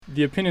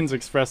The opinions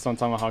expressed on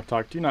Tomahawk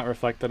Talk do not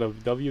reflect that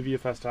of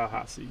WVFS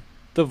Tallahassee,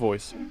 the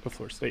voice of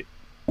Florida State.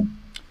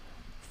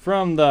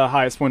 From the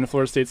highest point of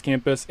Florida State's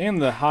campus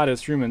and the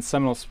hottest room in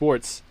Seminole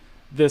sports,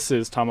 this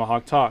is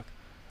Tomahawk Talk.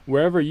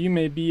 Wherever you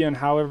may be and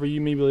however you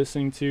may be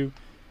listening to,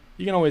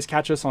 you can always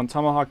catch us on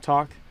Tomahawk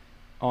Talk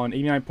on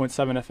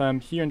 89.7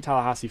 FM here in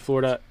Tallahassee,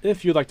 Florida.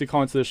 If you'd like to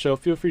call into the show,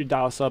 feel free to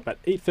dial us up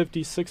at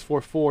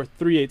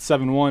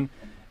 850-644-3871.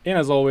 And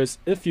as always,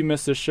 if you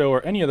missed this show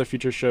or any other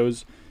future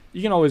shows,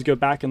 you can always go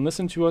back and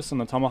listen to us on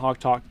the Tomahawk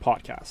Talk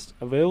podcast,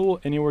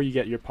 available anywhere you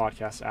get your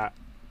podcasts at.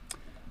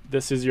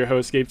 This is your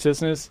host, Gabe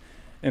Tisness,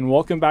 and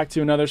welcome back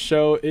to another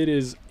show. It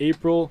is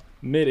April,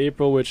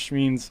 mid-April, which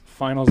means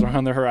finals are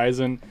on the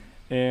horizon,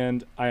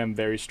 and I am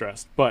very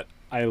stressed, but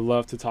I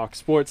love to talk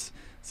sports.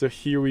 So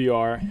here we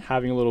are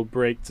having a little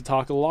break to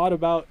talk a lot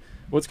about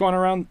what's going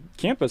on around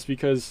campus,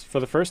 because for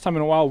the first time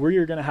in a while,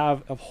 we're going to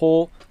have a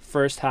whole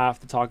first half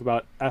to talk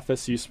about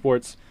FSU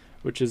sports,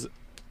 which is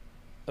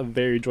a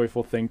very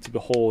joyful thing to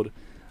behold.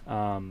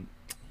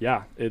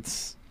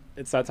 It's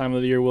that time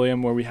of the year,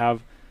 William, where we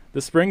have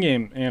the spring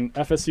game, and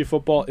FSU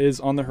football is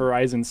on the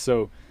horizon.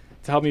 So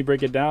to help me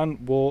break it down,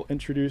 we'll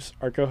introduce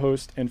our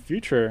co-host and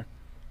future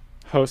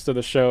host of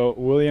the show,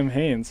 William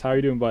Haynes. How are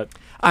you doing, bud?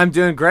 I'm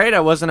doing great. I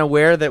wasn't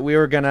aware that we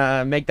were going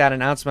to make that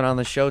announcement on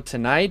the show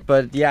tonight,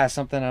 but yeah,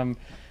 something I'm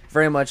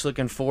very much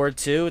looking forward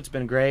to. It's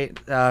been great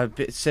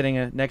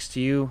sitting next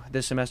to you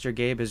this semester,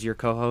 Gabe, as your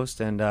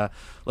co-host, and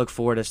look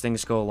forward as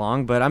things go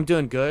along. But I'm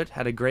doing good.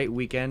 Had a great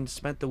weekend.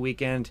 Spent the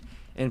weekend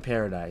in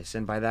paradise,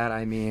 and by that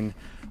I mean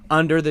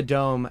under the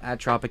dome at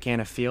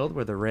Tropicana Field,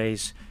 where the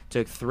Rays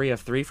took 3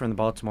 of 3 from the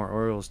Baltimore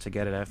Orioles to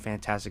get a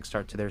fantastic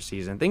start to their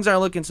season. Things aren't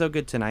looking so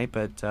good tonight,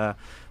 but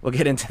we'll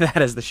get into that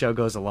as the show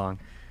goes along.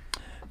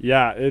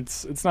 Yeah,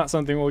 it's not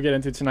something we'll get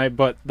into tonight,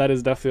 but that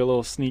is definitely a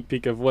little sneak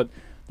peek of what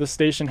the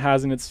station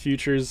has in its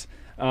futures.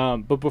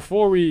 But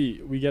before we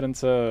get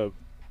into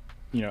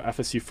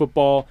FSU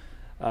football,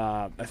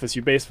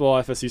 FSU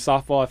baseball, FSU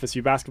softball,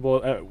 FSU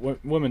basketball,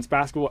 women's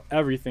basketball,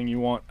 everything you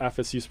want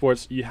FSU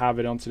sports, you have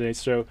it on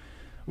today's show.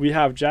 We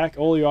have Jack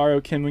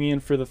Oliaro coming in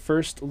for the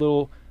first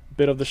little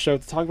bit of the show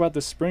to talk about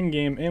the spring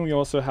game, and we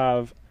also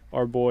have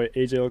our boy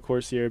AJ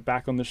LaCourciere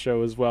back on the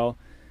show as well.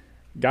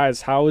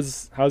 Guys,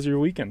 how's your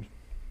weekend?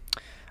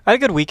 I had a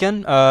good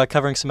weekend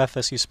covering some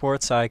FSU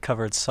sports. I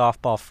covered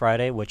softball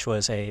Friday, which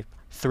was a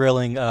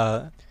thrilling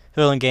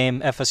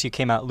game. FSU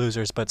came out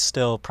losers, but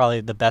still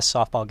probably the best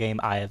softball game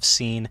I have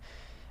seen,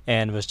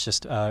 and was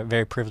just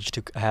very privileged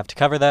to have to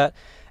cover that.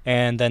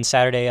 And then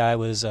Saturday I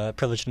was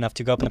privileged enough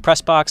to go up in the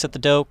press box at the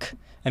Doak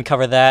and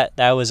cover that.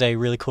 That was a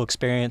really cool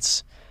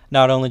experience,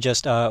 not only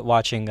just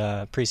watching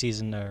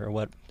preseason or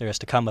what there is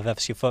to come of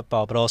FSU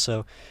football, but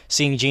also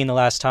seeing Gene the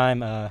last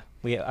time.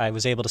 I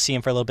was able to see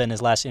him for a little bit in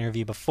his last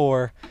interview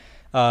before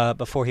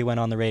he went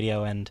on the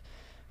radio and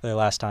for the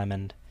last time,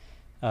 and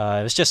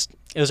it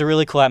was a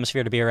really cool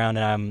atmosphere to be around,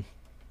 and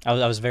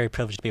I was very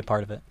privileged to be a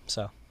part of it.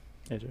 So,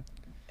 AJ.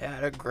 Yeah, I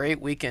had a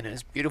great weekend. It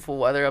was beautiful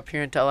weather up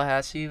here in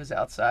Tallahassee. I was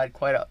outside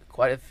quite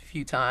a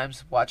few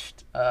times.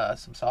 Watched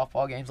some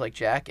softball games like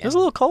Jack. It was a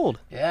little cold.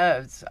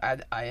 Yeah,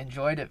 I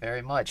enjoyed it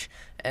very much,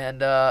 and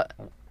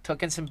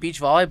took in some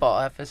beach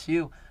volleyball.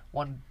 FSU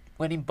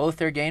winning both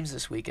their games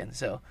this weekend.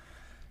 So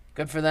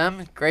good for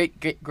them. Great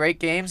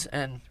games,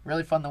 and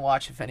really fun to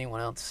watch if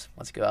anyone else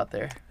wants to go out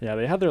there. Yeah,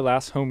 they had their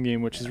last home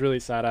game, which is really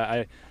sad.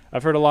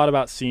 I've heard a lot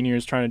about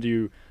seniors trying to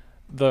do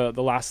the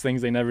last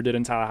things they never did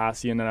in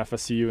Tallahassee and then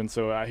FSU, and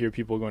so I hear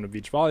people going to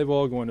beach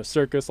volleyball, going to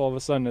circus. All of a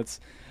sudden,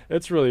 it's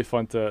really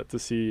fun to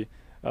see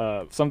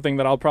something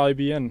that I'll probably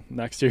be in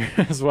next year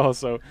as well.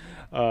 So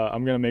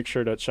I'm gonna make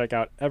sure to check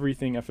out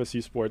everything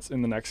FSU sports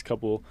in the next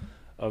couple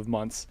of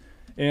months.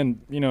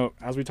 And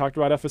as we talked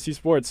about FSU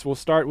sports, we'll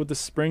start with the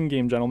spring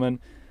game, gentlemen.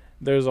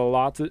 There's a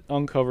lot to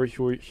uncover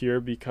here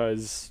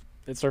because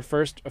it's our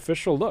first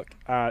official look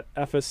at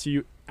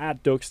FSU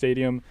at Doak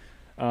Stadium.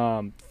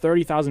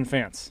 30,000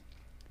 fans.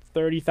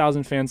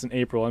 30,000 fans in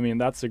April. I mean,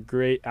 that's a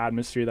great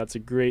atmosphere. That's a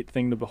great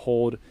thing to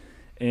behold.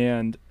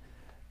 And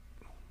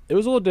it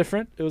was a little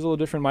different.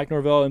 Mike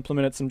Norvell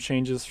implemented some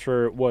changes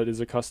for what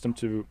is accustomed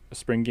to a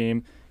spring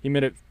game. He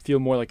made it feel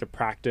more like an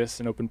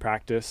open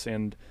practice.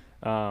 And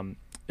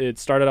it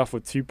started off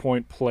with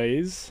 2-point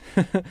plays,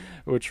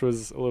 which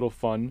was a little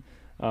fun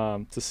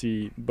to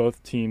see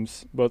both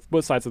teams,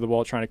 both sides of the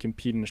ball trying to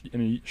compete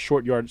in a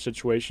short yard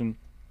situation.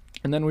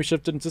 And then we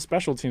shifted into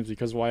special teams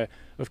because why?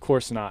 Of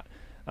course not.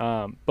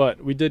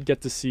 But we did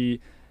get to see,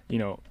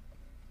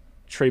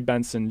 Trey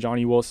Benson,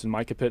 Johnny Wilson,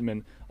 Micah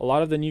Pittman, a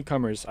lot of the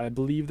newcomers. I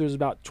believe there's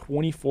about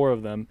 24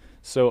 of them.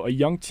 So a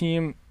young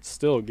team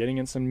still getting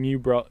in some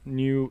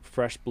new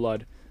fresh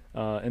blood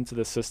into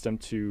the system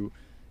to,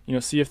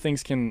 see if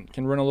things can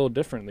run a little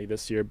differently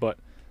this year. But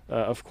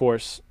of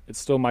course, it's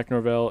still Mike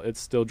Norvell.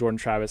 It's still Jordan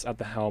Travis at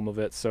the helm of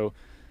it. So,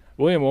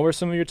 William, what were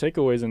some of your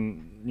takeaways?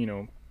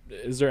 And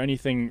is there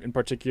anything in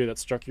particular that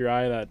struck your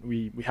eye that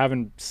we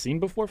haven't seen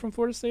before from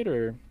Florida State?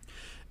 Or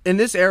in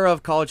this era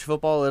of college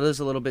football, it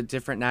is a little bit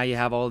different now. You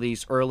have all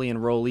these early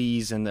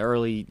enrollees and the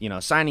early,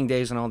 signing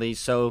days and all these.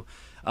 So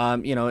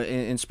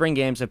in spring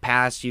games have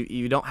passed,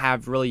 you don't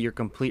have really your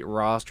complete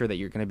roster that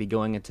you're going to be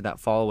going into that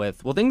fall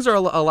with. Well, things are a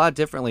lot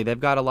differently. They've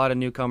got a lot of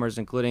newcomers,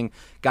 including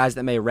guys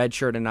that may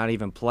redshirt and not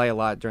even play a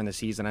lot during the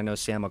season. I know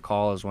Sam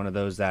McCall is one of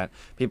those that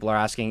people are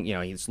asking,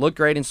 he's looked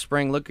great in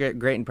spring, looked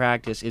great in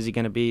practice. Is he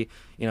going to be,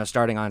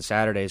 starting on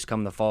Saturdays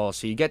come the fall?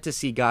 So you get to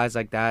see guys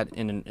like that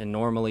in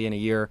normally in a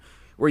year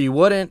where you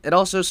wouldn't. It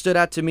also stood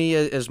out to me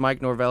as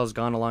Mike Norvell has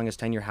gone along his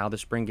tenure how the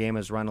spring game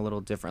has run a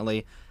little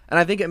differently. And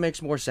I think it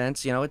makes more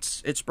sense.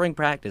 It's spring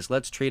practice.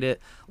 Let's treat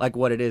it like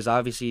what it is.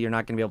 Obviously, you're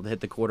not going to be able to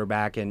hit the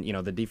quarterback, and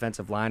the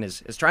defensive line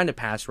is trying to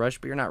pass rush,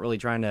 but you're not really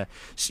trying to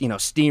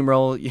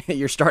steamroll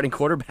your starting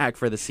quarterback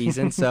for the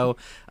season. So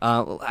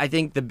I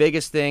think the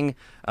biggest thing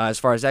as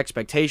far as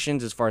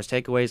expectations, as far as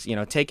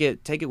takeaways,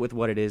 take it with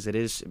what it is. It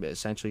is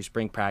essentially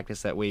spring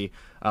practice that we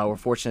were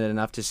fortunate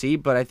enough to see.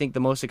 But I think the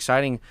most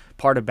exciting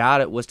part about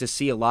it was to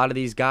see a lot of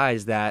these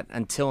guys that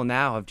until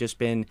now have just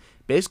been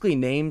basically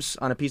names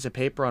on a piece of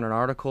paper on an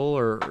article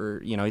or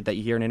that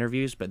you hear in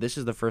interviews, but this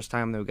is the first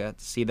time that we got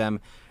to see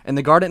them in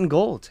the Garnet and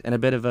Gold and a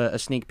bit of a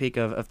sneak peek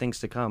of things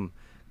to come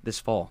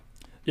this fall.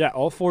 Yeah,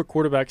 all 4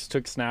 quarterbacks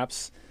took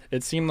snaps.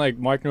 It seemed like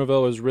Mike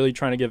Norvell was really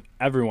trying to give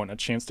everyone a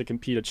chance to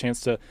compete, a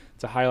chance to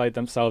highlight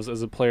themselves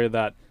as a player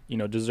that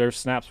deserves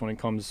snaps when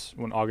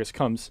August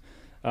comes.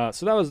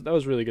 So that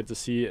was really good to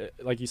see.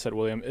 Like you said,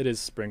 William, it is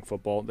spring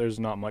football. There's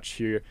not much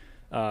here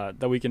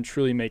that we can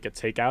truly make a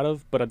take out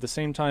of, but at the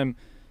same time,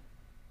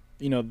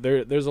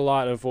 there's a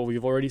lot of what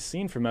we've already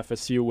seen from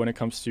FSU when it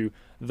comes to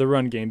the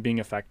run game being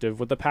effective,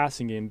 with the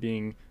passing game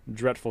being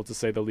dreadful to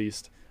say the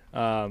least,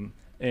 and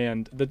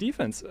the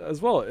defense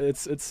as well.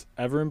 It's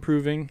ever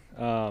improving.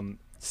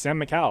 Sam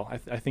McCall,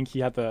 I think he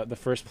had the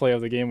first play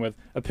of the game with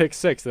a pick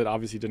 6 that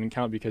obviously didn't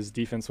count because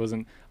defense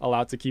wasn't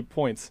allowed to keep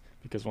points,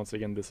 because once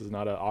again this is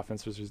not an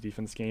offense versus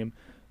defense game.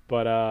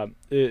 But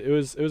it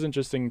was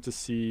interesting to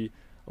see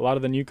a lot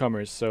of the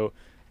newcomers. So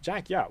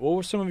Jack, what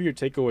were some of your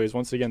takeaways?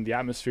 Once again, the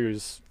atmosphere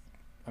is,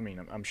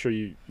 I'm sure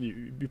you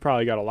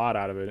probably got a lot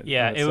out of it.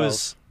 Yeah, it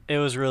was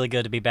really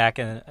good to be back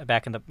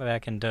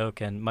in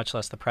Doak, and much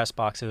less the press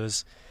box.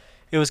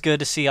 It was good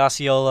to see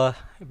Osceola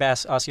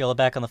back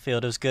on the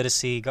field. It was good to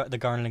see the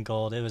Garnet and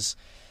Gold. It was,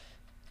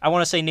 I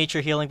want to say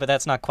nature healing, but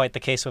that's not quite the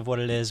case of what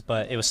it is.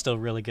 But it was still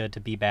really good to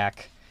be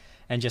back,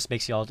 and just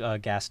makes you all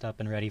gassed up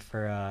and ready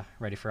for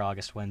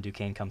August when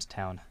Duquesne comes to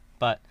town.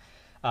 But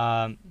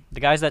the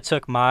guys that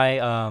took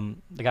the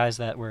guys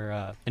that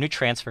were the new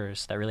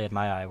transfers that really had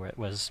my eye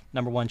was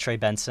number 1, Trey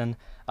Benson.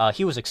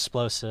 He was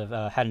explosive,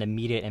 had an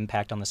immediate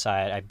impact on the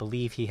side. I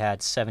believe he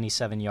had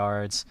 77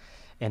 yards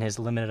in his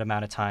limited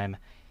amount of time,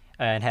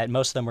 and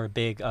most of them were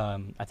big. I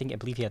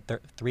believe he had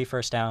 3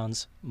 first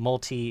downs,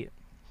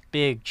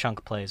 big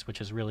chunk plays,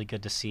 which is really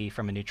good to see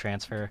from a new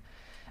transfer.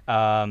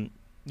 And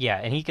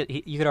you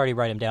could already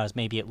write him down as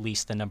maybe at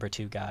least the number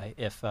 2 guy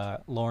if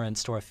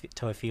Lawrence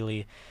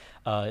Toafili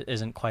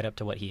isn't quite up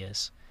to what he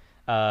is.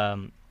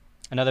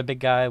 Another big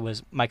guy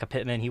was Micah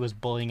Pittman. He was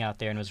bullying out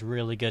there, and it was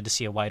really good to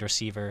see a wide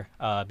receiver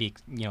be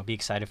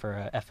excited for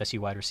a FSU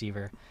wide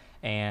receiver.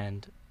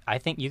 And I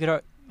think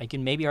I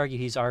can maybe argue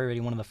he's already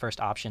one of the first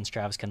options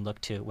Travis can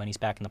look to when he's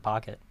back in the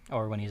pocket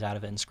or when he's out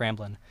of it and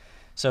scrambling.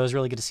 So it was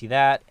really good to see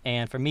that.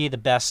 And for me, the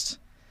best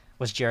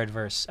was Jared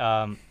Verse.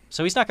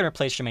 So he's not going to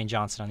replace Jermaine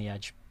Johnson on the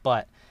edge,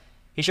 but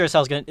he sure as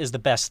hell is the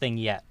best thing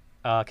yet.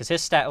 Because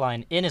his stat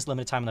line in his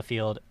limited time on the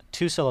field,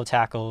 2 solo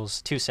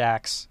tackles, 2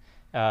 sacks,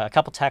 a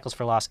couple tackles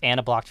for loss, and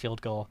a blocked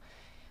field goal.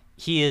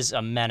 He is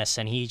a menace,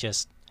 and he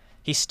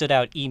stood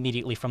out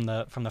immediately from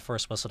the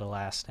first whistle to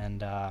last.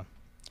 And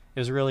it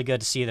was really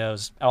good to see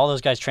all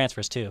those guys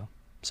transfers too.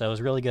 So it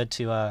was really good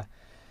to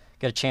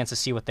get a chance to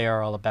see what they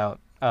are all about.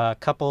 A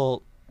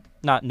couple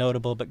not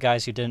notable, but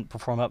guys who didn't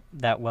perform up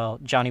that well.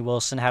 Johnny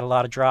Wilson had a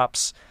lot of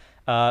drops.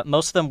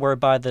 Most of them were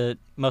by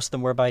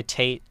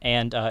Tate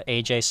and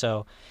AJ,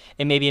 so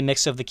it may be a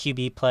mix of the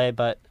QB play,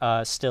 but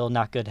still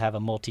not good to have a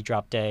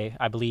multi-drop day.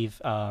 I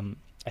believe I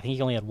think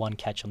he only had 1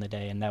 catch on the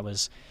day, and that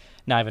was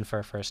not even for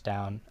a first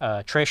down.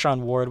 Trayshawn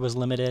Ward was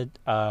limited.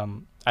 I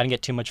didn't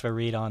get too much of a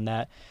read on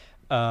that,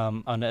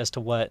 as to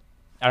what,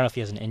 I don't know if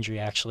he has an injury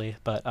actually,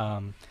 but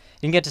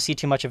didn't get to see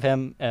too much of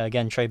him.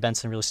 Again, Trey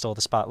Benson really stole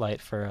the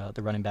spotlight for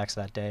the running backs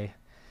that day.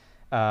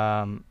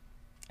 And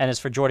as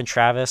for Jordan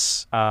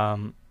Travis,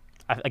 William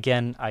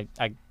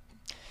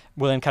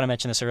kind of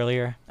mentioned this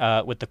earlier,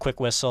 with the quick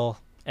whistle,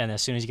 and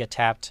as soon as you get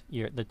tapped,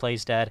 the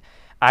play's dead.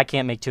 I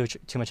can't make too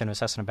much of an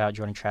assessment about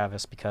Jordan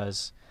Travis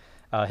because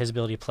his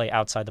ability to play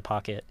outside the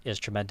pocket is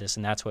tremendous,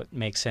 and that's what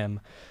makes him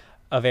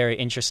a very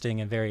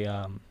interesting and very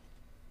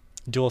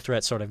dual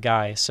threat sort of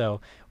guy.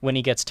 So when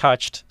he gets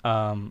touched,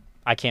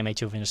 I can't make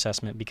too of an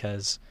assessment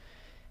because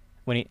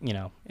when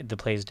the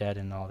play's dead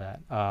and all that.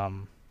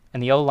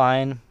 And the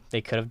O-line,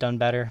 they could have done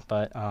better,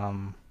 but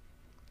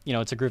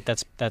it's a group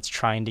that's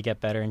trying to get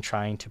better and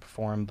trying to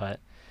perform. But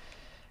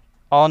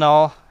all in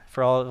all,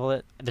 for all of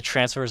it, the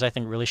transfers I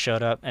think really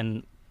showed up,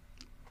 and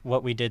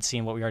what we did see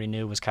and what we already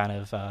knew was kind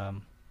of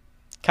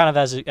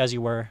as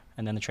you were,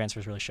 and then the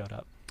transfers really showed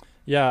up.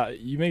 Yeah,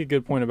 you make a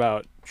good point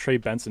about Trey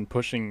Benson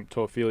pushing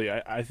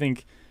Toafili. I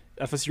think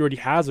FSU already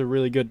has a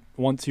really good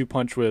 1-2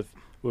 punch with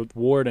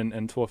Ward and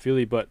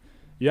Toafili, but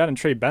you add in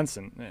Trey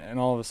Benson, and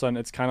all of a sudden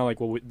it's kind of like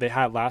what they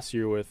had last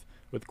year with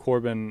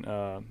Corbin,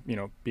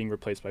 being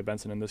replaced by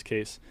Benson in this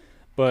case.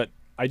 But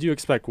I do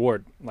expect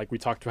Ward, like we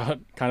talked about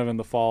kind of in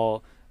the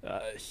fall,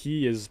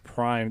 he is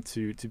primed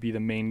to be the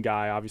main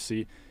guy,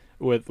 obviously,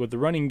 with the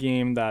running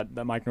game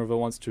that Mike Norvell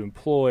wants to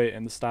employ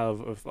and the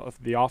style of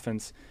the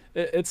offense.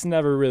 It's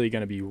never really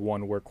going to be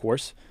one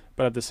workhorse,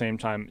 but at the same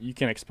time, you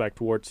can expect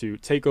Ward to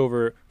take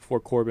over for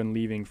Corbin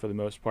leaving for the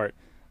most part.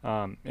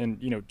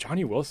 And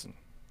Johnny Wilson,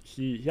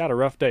 he had a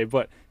rough day,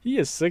 but he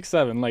is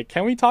 6'7". Like,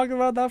 can we talk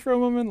about that for a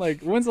moment?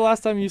 Like, when's the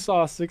last time you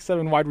saw a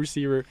 6'7" wide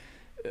receiver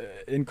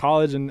in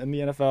college and in the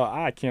NFL?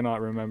 I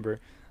cannot remember.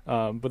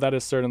 But that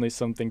is certainly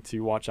something to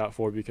watch out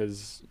for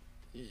because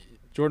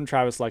Jordan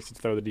Travis likes to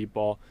throw the deep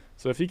ball.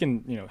 So if he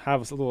can,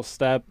 have a little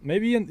step,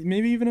 maybe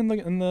even in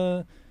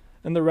the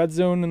red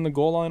zone in the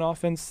goal line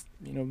offense,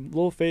 a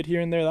little fade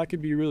here and there, that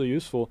could be really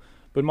useful.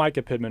 But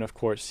Micah Pittman, of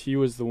course, he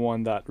was the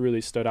one that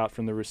really stood out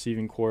from the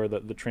receiving core,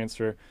 the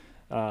transfer.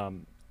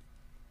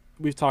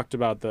 We've talked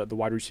about the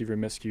wide receiver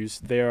miscues.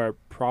 They are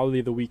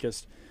probably the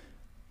weakest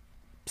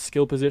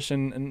skill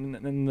position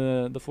in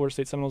the Florida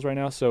State Seminoles right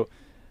now. So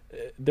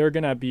they're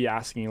going to be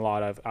asking a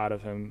lot out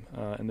of him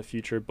in the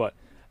future. But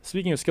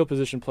speaking of skill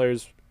position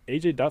players,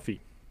 AJ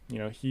Duffy,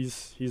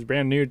 he's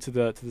brand new to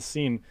the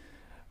scene.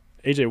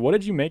 AJ, what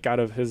did you make out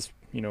of his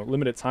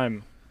limited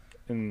time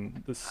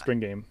in the spring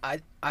game?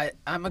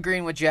 I'm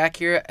agreeing with Jack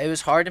here. It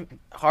was hard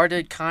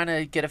to kind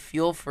of get a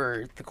feel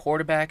for the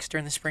quarterbacks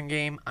during the spring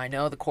game. I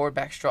know the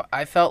quarterbacks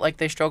I felt like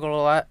they struggled a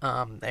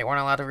lot. They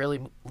weren't allowed to really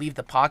leave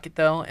the pocket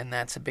though, and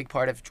that's a big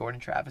part of Jordan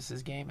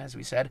Travis's game, as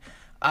we said.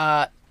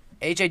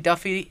 AJ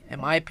Duffy, in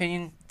my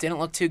opinion, didn't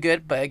look too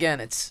good, but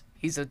again,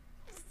 he's a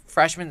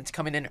freshman that's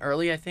coming in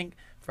early, I think,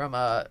 from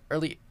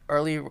early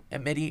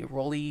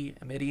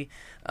Amity.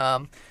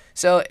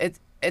 So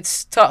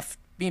it's tough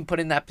being put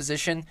in that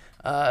position.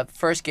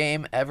 First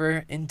game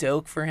ever in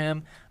Doak for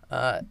him.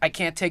 I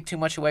can't take too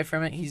much away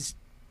from it. He's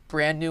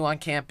brand new on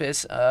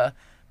campus.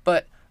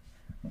 But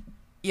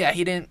yeah,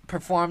 he didn't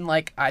perform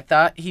like I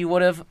thought he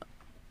would have.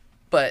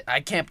 But I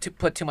can't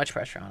put too much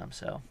pressure on him.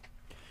 So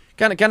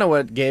kind of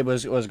what Gabe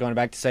was going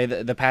back to say.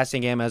 The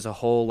passing game as a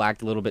whole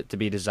lacked a little bit to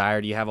be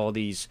desired. You have all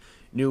these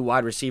new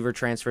wide receiver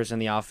transfers in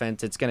the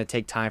offense. It's going to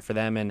take time for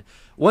them. And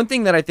one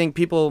thing that I think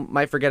people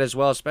might forget as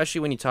well,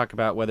 especially when you talk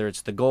about whether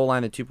it's the goal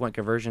line, the 2-point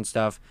conversion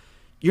stuff,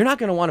 you're not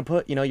going to want to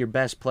put, your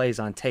best plays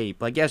on tape.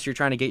 Like, yes, you're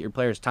trying to get your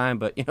players time,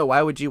 but,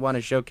 why would you want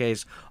to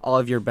showcase all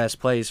of your best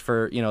plays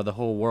for, the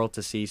whole world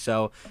to see?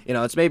 So,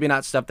 it's maybe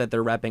not stuff that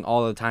they're repping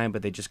all the time,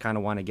 but they just kind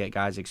of want to get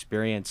guys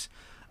experience.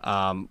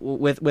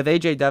 With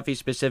AJ Duffy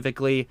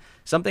specifically,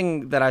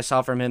 something that I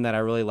saw from him that I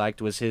really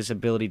liked was his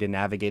ability to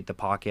navigate the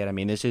pocket. I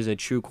mean, this is a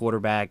true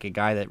quarterback, a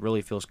guy that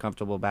really feels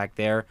comfortable back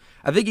there.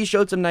 I think he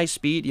showed some nice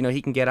speed.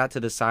 He can get out to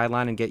the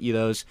sideline and get you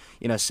those,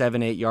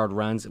 7-8 yard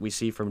runs that we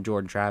see from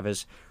Jordan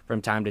Travis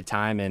from time to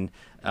time. And,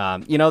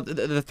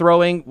 the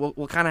throwing,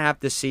 we'll kind of have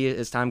to see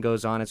as time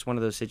goes on. It's one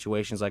of those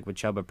situations like with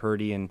Chubba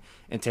Purdy and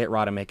Tate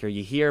Rodemaker.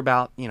 You hear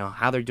about,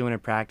 how they're doing in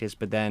practice,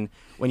 but then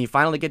when you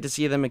finally get to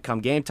see them and come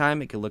game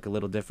time, it can look a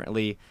little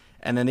differently.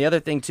 And then the other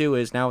thing, too,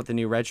 is now with the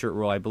new redshirt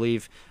rule, I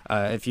believe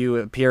if you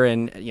appear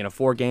in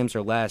 4 games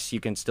or less,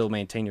 you can still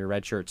maintain your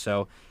redshirt.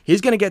 So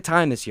he's going to get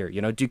time this year.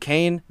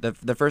 Duquesne,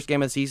 the first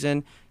game of the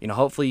season,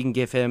 hopefully you can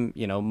give him,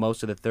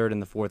 most of the third and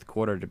the fourth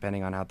quarter,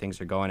 depending on how things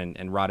are going,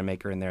 and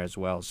Rodemaker in there as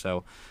well.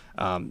 So,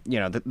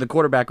 the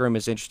quarterback room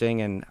is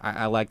interesting, and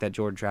I like that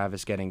Jordan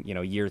Travis getting,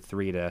 year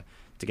 3 to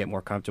get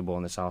more comfortable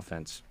in this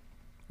offense.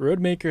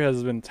 Rodemaker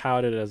has been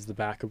touted as the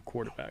backup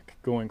quarterback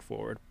going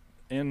forward,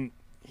 and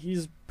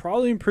he's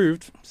probably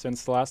improved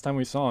since the last time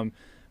we saw him.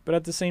 But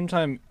at the same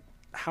time,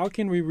 how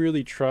can we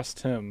really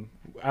trust him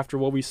after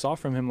what we saw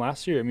from him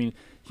last year? I mean,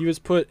 he was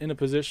put in a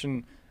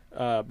position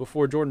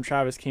before Jordan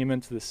Travis came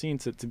into the scene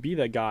to be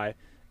that guy,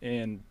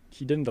 and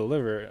he didn't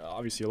deliver.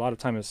 Obviously, a lot of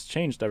time has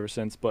changed ever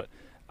since, but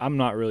I'm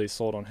not really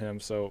sold on him.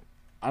 So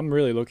I'm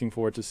really looking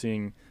forward to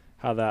seeing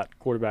how that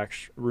quarterback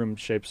room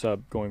shapes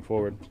up going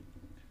forward.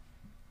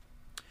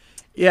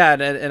 Yeah,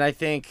 and I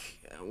think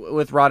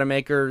with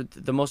Rodemaker,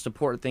 the most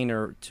important thing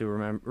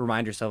to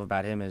remind yourself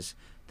about him is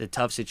the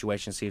tough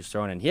situations he was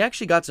thrown in. He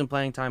actually got some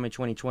playing time in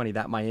 2020.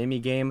 That Miami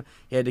game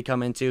he had to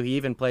come into. He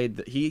even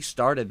he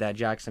started that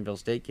Jacksonville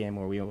State game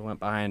where we went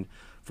behind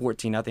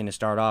 14-0 to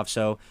start off.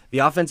 So the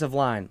offensive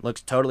line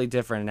looks totally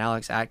different, and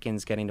Alex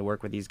Atkins getting to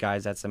work with these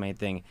guys, that's the main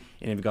thing.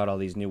 And you've got all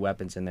these new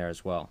weapons in there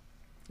as well.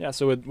 Yeah,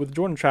 so with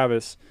Jordan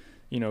Travis,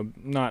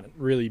 not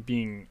really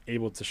being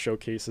able to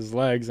showcase his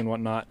legs and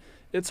whatnot,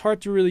 it's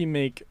hard to really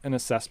make an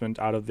assessment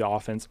out of the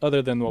offense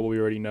other than what we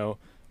already know.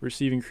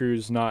 Receiving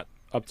crew's not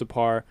up to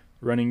par.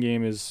 Running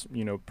game is,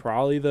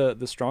 probably the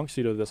strong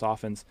suit of this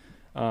offense.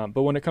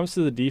 But when it comes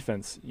to the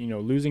defense,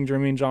 losing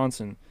Jermaine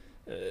Johnson,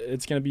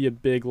 it's going to be a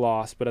big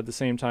loss. But at the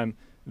same time,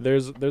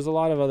 there's a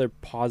lot of other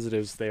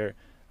positives there.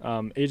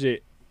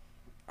 AJ,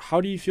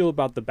 how do you feel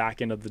about the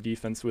back end of the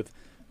defense with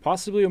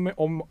possibly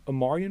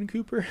Amarian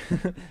Cooper?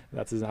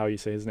 That's how you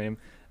say his name.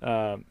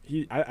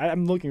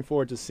 I'm looking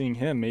forward to seeing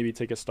him maybe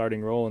take a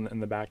starting role in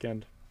the back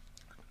end.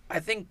 I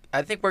think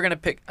we're gonna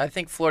pick. I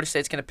think Florida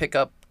State's gonna pick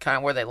up kind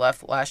of where they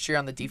left last year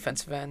on the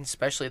defensive end,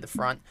 especially the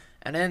front,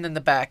 and then in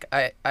the back.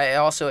 I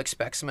also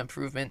expect some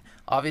improvement.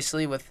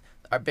 Obviously, with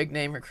our big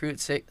name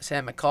recruit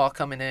Sam McCall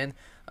coming in,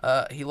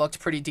 he looked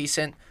pretty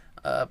decent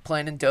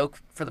playing in Doak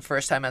for the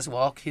first time as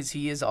well, because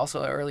he is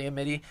also early in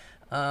midi.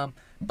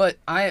 But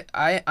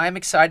I'm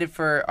excited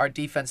for our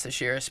defense this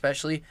year,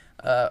 especially.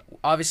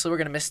 Obviously, we're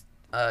gonna miss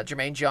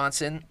Jermaine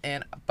Johnson,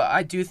 but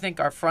I do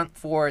think our front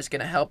four is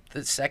gonna help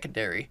the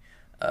secondary.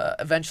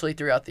 Eventually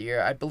throughout the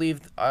year. I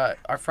believe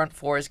our front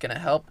four is going to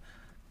help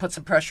put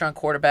some pressure on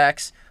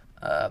quarterbacks,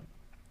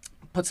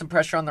 put some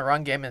pressure on the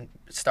run game, and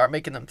start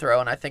making them throw.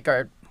 And I think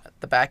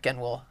the back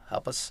end will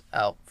help us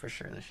out for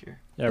sure this year.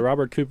 Yeah,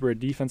 Robert Cooper, a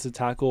defensive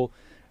tackle,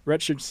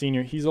 redshirt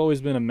senior. He's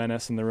always been a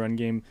menace in the run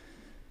game.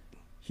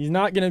 He's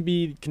not going to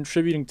be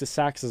contributing to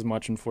sacks as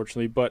much,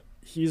 unfortunately, but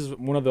he's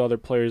one of the other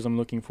players I'm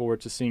looking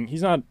forward to seeing.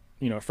 He's not,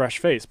 a fresh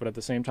face, but at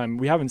the same time,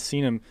 we haven't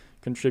seen him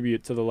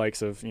contribute to the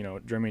likes of,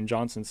 Jermaine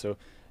Johnson. So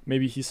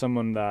maybe he's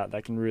someone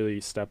that can really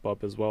step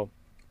up as well.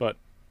 But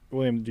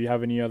William, do you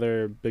have any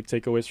other big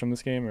takeaways from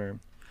this game? Or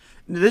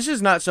this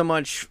is not so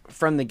much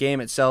from the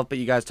game itself, but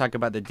you guys talk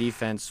about the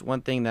defense.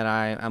 One thing that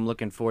I'm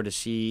looking forward to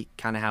see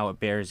kind of how it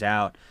bears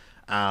out.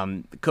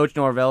 Coach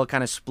Norvell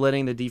kind of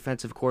splitting the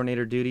defensive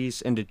coordinator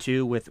duties into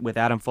two with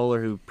Adam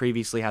Fuller, who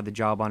previously had the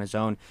job on his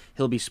own.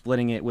 He'll be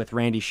splitting it with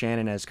Randy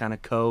Shannon as kind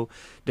of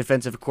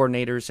co-defensive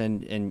coordinators.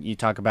 And you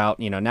talk about,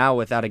 now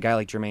without a guy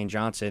like Jermaine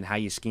Johnson, how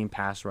you scheme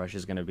pass rush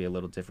is going to be a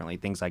little differently,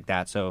 things like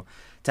that. So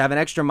to have an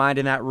extra mind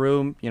in that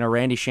room,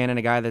 Randy Shannon,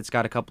 a guy that's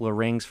got a couple of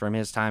rings from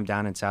his time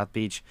down in South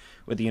Beach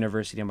with the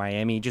University of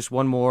Miami, just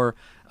one more,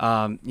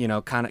 kind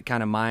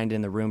of mind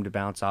in the room to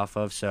bounce off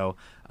of. So,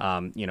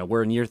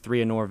 we're in year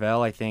 3 of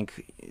Norvell. I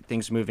think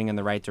things moving in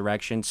the right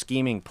direction.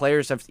 Scheming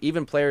players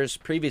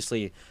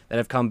previously that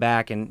have come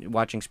back and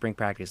watching spring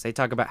practice, they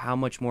talk about how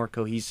much more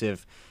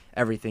cohesive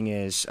everything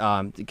is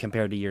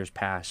compared to years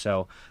past.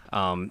 So,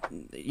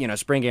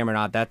 spring game or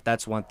not,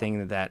 that's one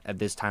thing that at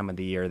this time of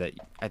the year that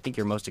I think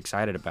you're most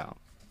excited about.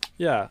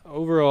 Yeah,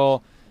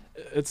 overall,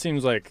 it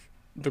seems like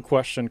the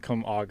question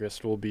come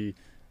August will be,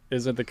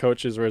 is it the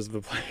coaches or is it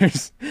the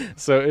players?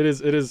 So it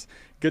is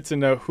good to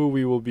know who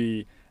we will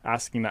be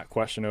asking that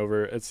question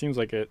over. It seems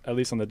like at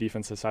least on the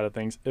defensive side of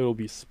things, it will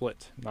be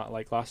split, not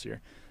like last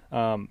year.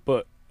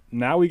 But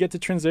now we get to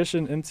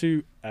transition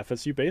into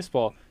FSU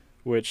baseball,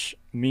 which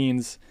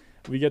means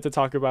we get to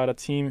talk about a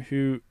team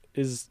who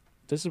is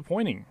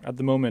disappointing at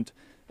the moment.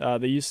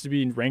 They used to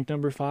be ranked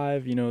number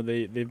 5.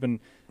 They've been,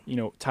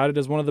 touted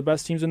as one of the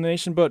best teams in the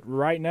nation, but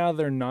right now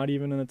they're not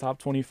even in the top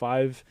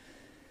 25.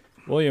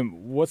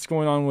 William, what's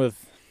going on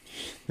with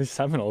the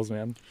Seminoles,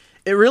 man?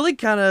 It really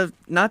kind of,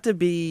 not to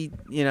be,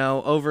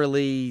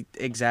 overly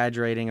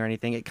exaggerating or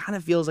anything, it kind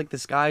of feels like the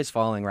sky's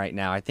falling right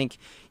now. I think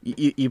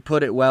you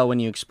put it well when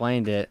you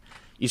explained it.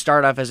 You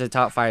start off as a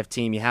top 5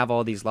 team. You have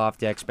all these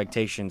lofty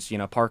expectations.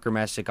 Parker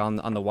Messick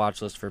on the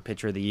watch list for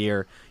pitcher of the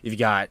year. You've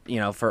got,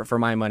 for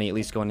my money, at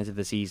least going into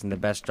the season, the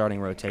best starting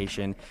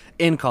rotation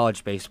in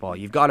college baseball.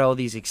 You've got all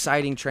these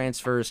exciting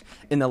transfers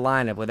in the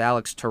lineup with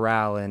Alex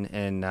Terrell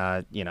and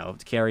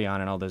Carry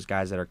On and all those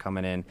guys that are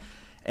coming in.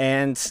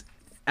 And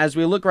as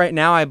we look right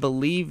now, I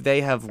believe they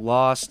have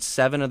lost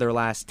 7 of their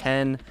last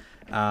 10.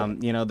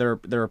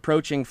 They're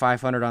approaching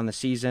 500 on the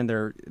season.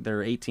 They're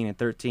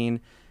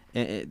 18-13.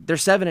 They're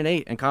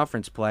 7-8 in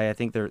conference play. I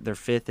think they're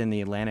 5th in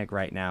the Atlantic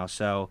right now.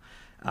 So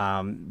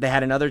they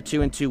had another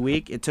 2-2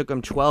 week. It took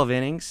them 12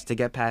 innings to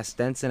get past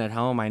Stetson at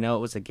home. I know it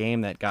was a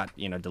game that got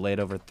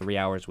delayed over 3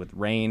 hours with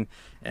rain,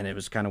 and it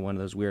was kind of one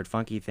of those weird,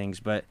 funky things.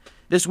 But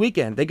this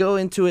weekend they go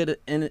into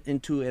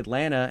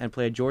Atlanta and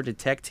play a Georgia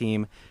Tech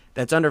team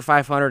that's under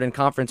 500 in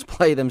conference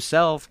play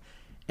themselves,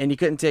 and you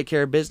couldn't take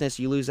care of business.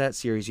 You lose that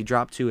series. You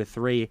drop 2 of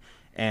 3.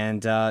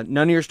 And none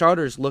of your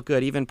starters look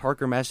good. Even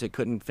Parker Messick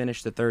couldn't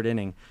finish the 3rd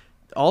inning.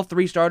 All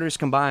 3 starters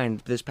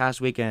combined this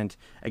past weekend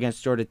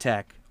against Georgia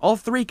Tech, all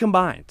 3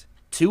 combined,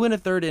 2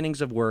 1/3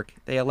 innings of work.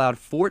 They allowed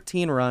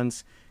 14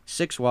 runs,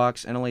 6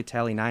 walks, and only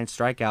tally 9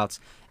 strikeouts.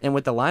 And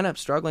with the lineup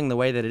struggling the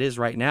way that it is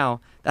right now,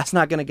 that's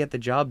not going to get the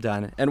job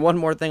done. And one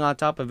more thing on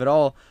top of it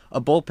all, a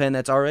bullpen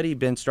that's already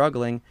been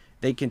struggling,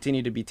 they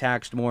continue to be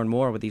taxed more and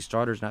more with these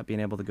starters not being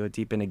able to go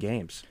deep into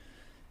games.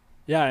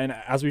 Yeah, and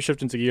as we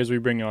shift into gears, we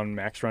bring on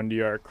Max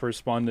Rundy, our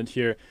correspondent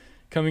here,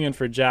 coming in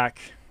for Jack.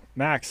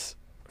 Max,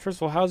 first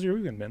of all, how's your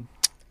weekend been?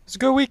 It's a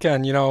good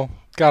weekend,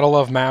 Gotta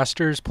love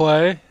Masters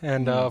play,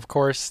 and of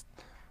course,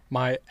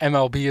 my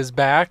MLB is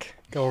back.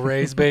 Go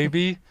Rays,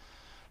 baby.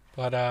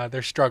 But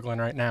they're struggling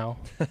right now.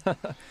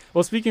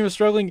 Well, speaking of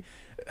struggling,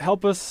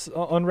 help us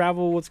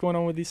unravel what's going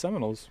on with these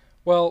Seminoles.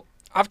 Well,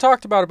 I've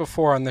talked about it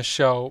before on this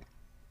show.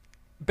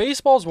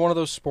 Baseball is one of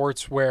those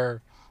sports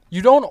where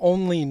you don't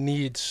only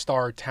need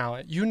star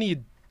talent, you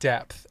need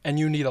depth, and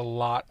you need a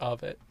lot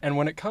of it. And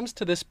when it comes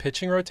to this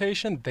pitching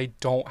rotation, they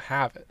don't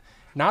have it.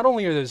 not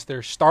only is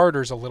their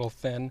starters a little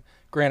thin,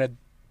 granted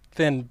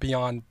thin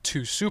beyond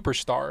 2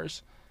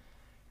 superstars,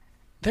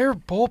 their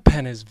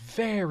bullpen is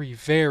very,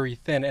 very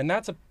thin, and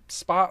that's a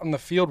spot on the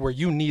field where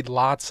you need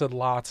lots and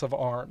lots of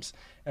arms.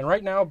 And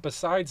right now,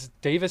 besides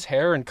Davis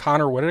Hare and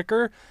Connor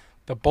Whitaker,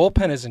 the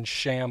bullpen is in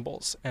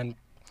shambles, and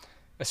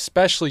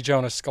especially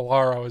Jonas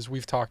Scalaro, as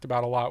we've talked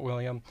about a lot,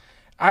 William.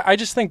 I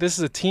just think this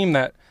is a team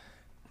that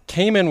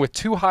came in with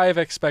too high of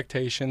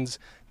expectations,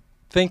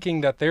 thinking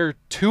that their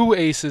 2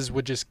 aces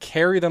would just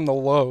carry them the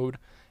load,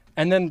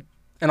 and then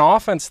an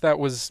offense that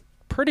was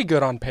pretty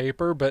good on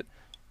paper, but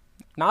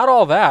not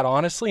all that,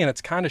 honestly, and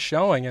it's kind of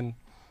showing, and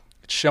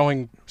it's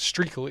showing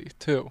streakily,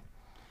 too.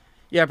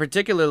 Yeah,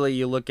 particularly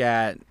you look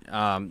at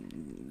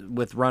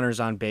with runners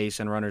on base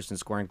and runners in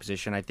scoring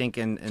position. I think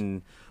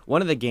in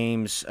one of the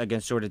games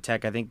against Georgia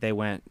Tech, I think they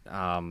went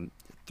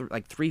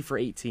 3 for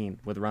 18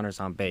 with runners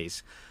on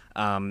base.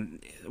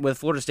 With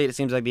Florida State, it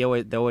seems like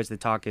the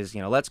talk is,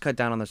 let's cut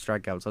down on the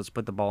strikeouts, let's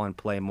put the ball in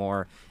play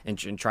more, and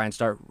try and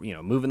start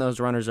moving those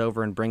runners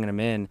over and bringing them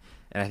in.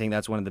 And I think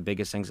that's one of the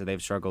biggest things that they've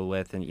struggled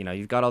with. And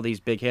you've got all these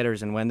big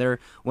hitters, and when they're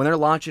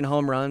launching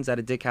home runs at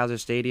a Dick Howser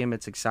Stadium,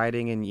 it's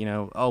exciting.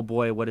 And oh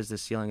boy, what is the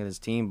ceiling of this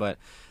team? But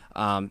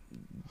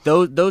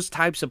those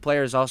types of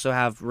players also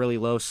have really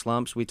low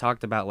slumps. We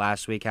talked about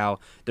last week how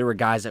there were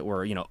guys that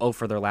were 0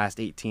 for their last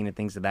 18 and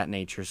things of that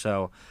nature.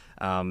 So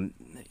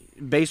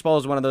baseball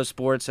is one of those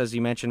sports, as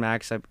you mentioned,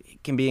 Max, that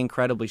can be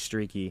incredibly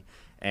streaky,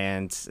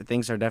 and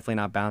things are definitely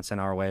not bouncing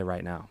our way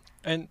right now.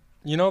 And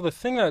the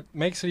thing that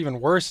makes it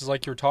even worse is,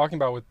 like you were talking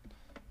about with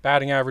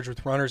batting average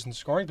with runners in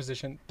scoring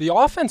position, the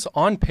offense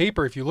on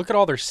paper, if you look at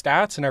all their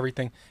stats and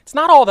everything, it's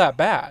not all that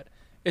bad.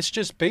 It's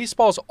just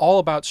baseball's all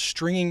about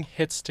stringing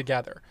hits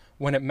together.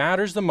 When it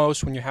matters the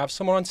most, when you have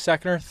someone on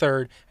second or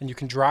third and you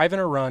can drive in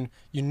a run,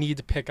 you need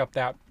to pick up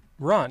that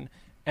run.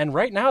 And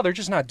right now, they're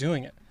just not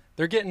doing it.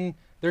 They're getting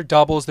their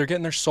doubles, they're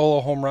getting their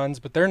solo home runs,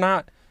 but they're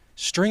not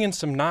stringing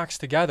some knocks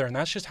together, and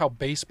that's just how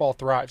baseball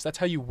thrives. That's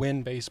how you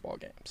win baseball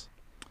games.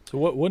 So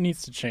what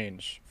needs to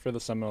change for the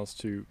Seminoles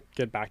to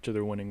get back to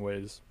their winning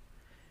ways?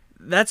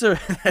 That's an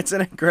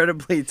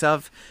incredibly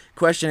tough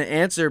question to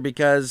answer,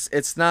 because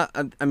it's not.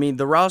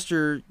 The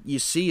roster you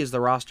see is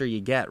the roster you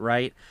get,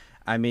 right?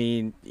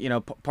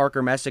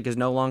 Parker Messick is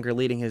no longer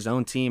leading his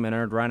own team in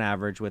earned run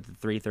average with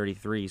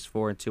 333. He's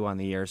 4-2 on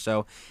the year.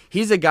 So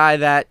he's a guy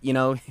that,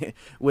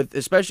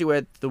 especially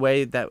with the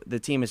way that the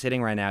team is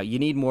hitting right now, you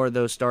need more of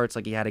those starts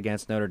like he had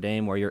against Notre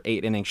Dame, where you're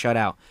 8-inning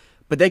shutout.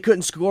 But they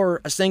couldn't score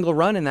a single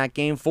run in that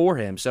game for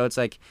him. So it's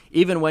like,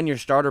 even when your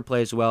starter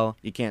plays well,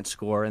 you can't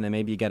score, and then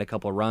maybe you get a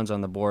couple of runs on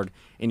the board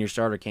and your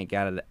starter can't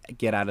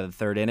get out of the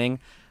third inning.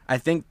 I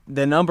think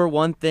the number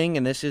one thing,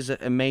 and this is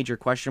a major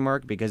question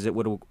mark because it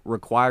would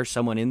require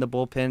someone in the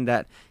bullpen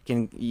that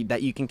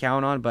you can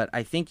count on, but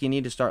I think you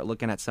need to start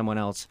looking at someone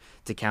else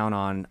to count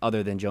on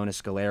other than Jonas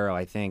Scalaro.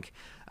 I think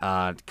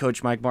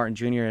Coach Mike Martin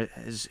Jr.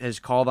 has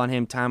called on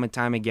him time and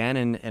time again,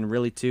 and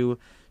really to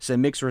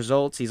some mixed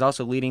results. He's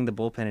also leading the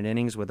bullpen in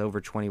innings with over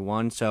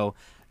 21, so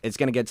it's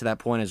going to get to that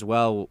point as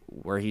well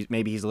where he's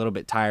a little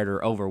bit tired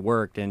or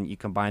overworked, and you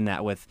combine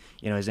that with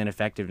his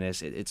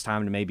ineffectiveness. It's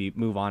time to maybe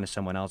move on to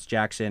someone else.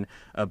 Jackson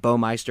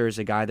Baumeister is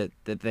a guy that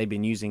they've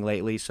been using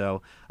lately,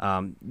 so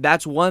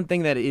that's one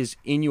thing that is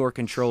in your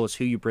control, is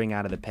who you bring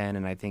out of the pen,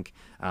 and I think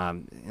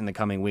in the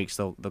coming weeks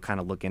they'll kind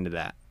of look into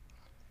that.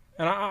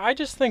 And I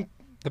just think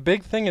the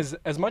big thing is,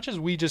 as much as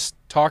we just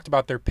talked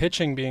about their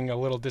pitching being a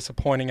little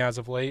disappointing as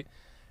of late,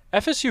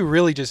 FSU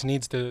really just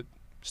needs to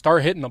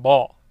start hitting the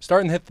ball.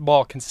 Starting to hit the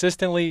ball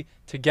consistently,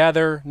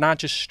 together, not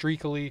just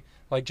streakily.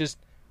 Like, just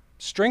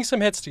string some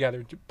hits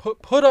together.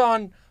 Put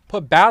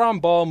bat on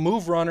ball,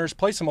 move runners,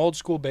 play some old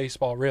school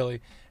baseball,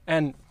 really.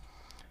 And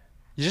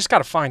you just got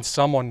to find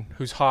someone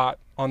who's hot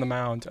on the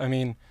mound.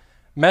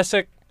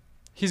 Messick,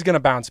 he's going to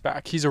bounce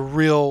back. He's a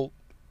real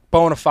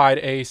bona fide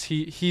ace.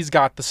 He's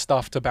got the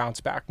stuff to bounce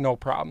back, no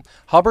problem.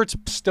 Hubbard's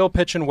still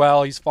pitching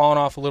well. He's fallen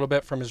off a little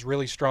bit from his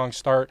really strong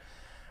start.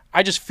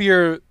 I just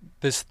fear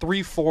this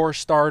 3-4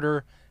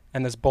 starter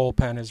and this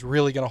bullpen is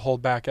really going to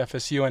hold back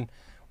FSU. And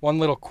one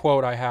little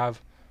quote I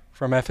have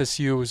from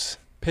FSU's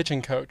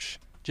pitching coach,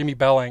 Jimmy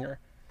Bellanger,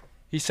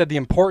 he said the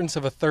importance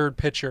of a third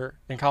pitcher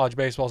in college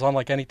baseball is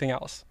unlike anything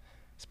else.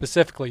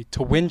 Specifically,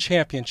 to win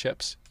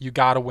championships, you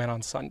got to win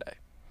on Sunday.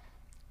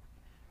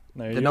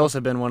 The Noles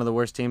have been one of the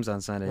worst teams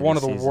on Sunday. One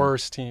of the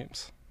worst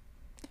teams.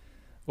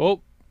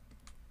 Well,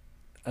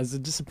 as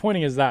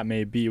disappointing as that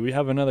may be, we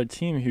have another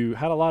team who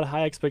had a lot of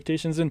high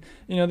expectations, and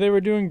they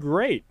were doing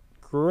great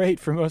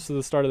for most of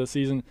the start of the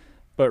season,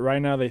 but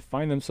right now they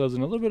find themselves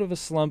in a little bit of a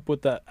slump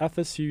with the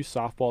FSU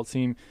softball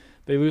team.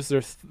 They lose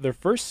their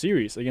first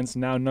series against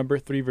now number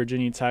 3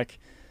 Virginia Tech.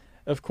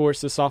 Of course,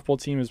 the softball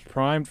team is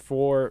primed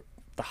for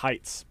the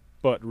heights,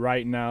 but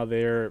right now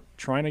they're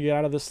trying to get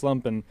out of the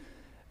slump. And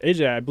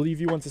AJ, I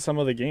believe you went to some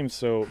of the games,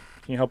 so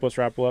can you help us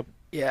wrap up?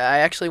 Yeah, I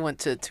actually went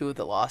to 2 of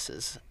the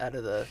losses out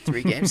of the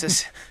 3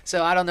 games.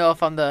 So I don't know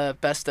if I'm the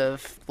best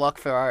of luck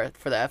for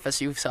the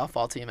FSU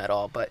softball team at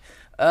all, but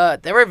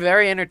they were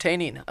very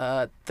entertaining.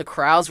 The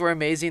crowds were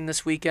amazing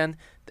this weekend.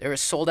 They were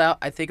sold out.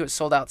 I think it was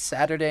sold out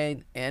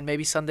Saturday and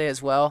maybe Sunday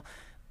as well.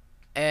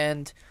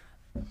 And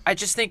I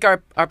just think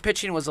our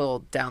pitching was a little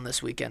down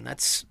this weekend.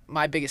 That's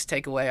my biggest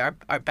takeaway.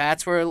 Our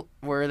bats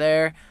were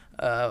there.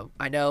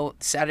 I know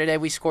Saturday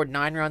we scored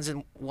 9 runs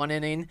in 1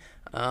 inning.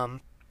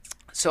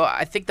 So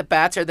I think the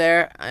bats are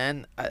there,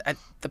 and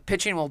the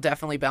pitching will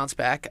definitely bounce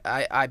back.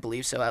 I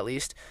believe so, at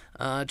least.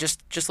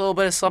 Just a little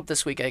bit of slump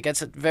this week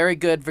against a very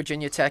good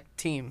Virginia Tech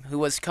team who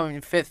was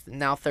coming 5th and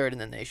now 3rd in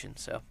the nation.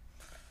 So.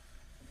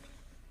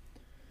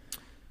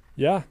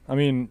 Yeah, I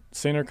mean,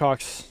 St.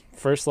 Cox's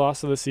first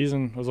loss of the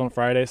season was on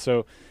Friday,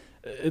 so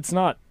this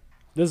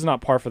is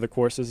not par for the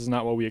course. This is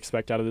not what we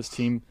expect out of this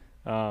team.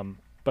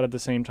 But at the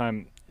same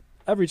time,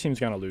 every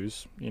team's going to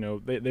lose.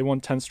 They won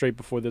 10 straight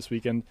before this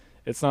weekend.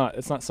 It's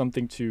not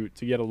something to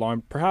get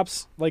alarmed.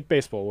 Perhaps like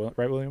baseball,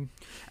 right, William?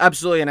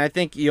 Absolutely, and I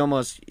think you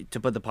almost, to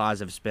put the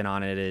positive spin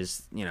on it,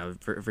 is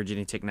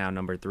Virginia Tech now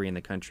number 3 in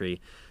the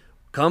country.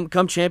 Come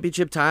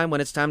championship time,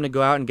 when it's time to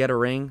go out and get a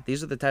ring,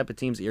 these are the type of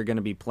teams that you're going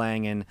to be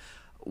playing. And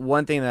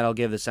one thing that I'll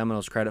give the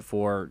Seminoles credit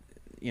for,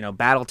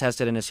 battle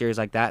tested in a series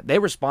like that, they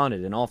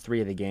responded in all 3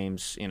 of the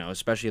games,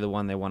 especially the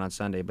one they won on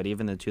Sunday, but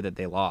even the 2 that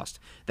they lost.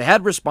 They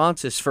had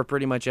responses for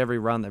pretty much every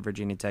run that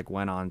Virginia Tech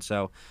went on.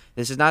 So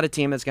this is not a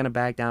team that's going to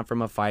back down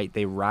from a fight.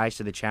 They rise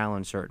to the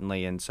challenge,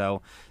 certainly. And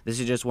so this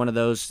is just one of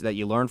those that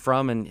you learn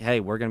from. And, hey,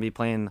 we're going to be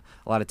playing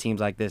a lot of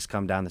teams like this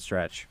come down the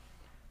stretch.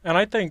 And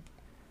I think,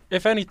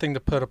 if anything, to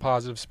put a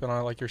positive spin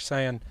on it, like you're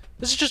saying,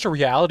 this is just a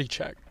reality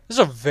check. This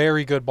is a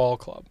very good ball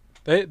club.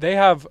 They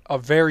have a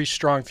very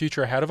strong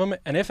future ahead of them,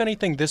 and if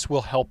anything, this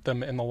will help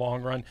them in the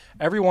long run.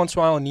 Every once in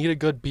a while, you need a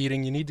good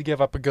beating. You need to give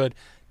up a good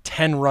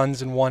 10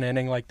 runs in 1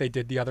 inning like they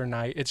did the other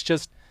night.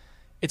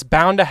 It's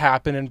bound to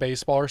happen in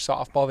baseball or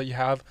softball that you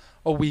have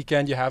a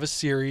weekend, you have a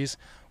series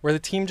where the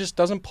team just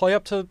doesn't play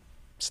up to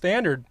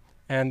standard.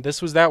 And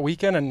this was that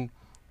weekend, and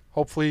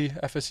hopefully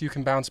FSU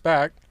can bounce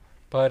back.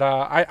 But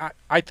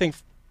I think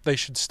they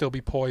should still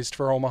be poised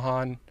for Omaha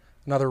and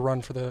another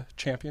run for the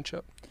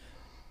championship.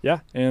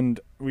 Yeah, and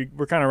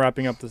we're kind of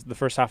wrapping up the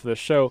first half of this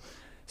show,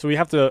 so we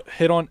have to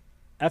hit on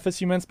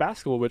FSU men's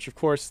basketball, which of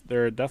course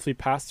they're definitely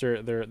past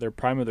their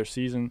prime of their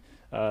season.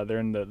 They're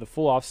in the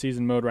full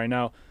off-season mode right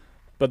now,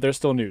 but there's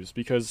still news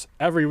because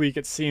every week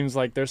it seems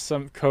like there's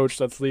some coach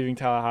that's leaving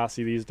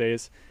Tallahassee these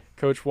days.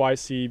 Coach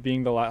YC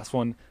being the latest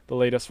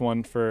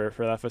one for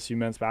the FSU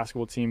men's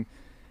basketball team.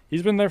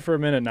 He's been there for a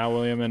minute now,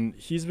 William, and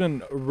he's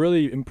been a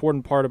really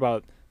important part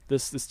about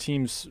this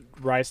team's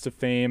rise to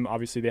fame.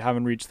 Obviously, they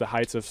haven't reached the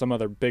heights of some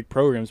other big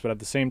programs, but at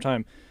the same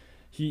time,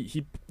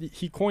 he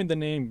coined the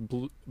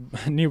name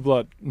New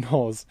Blood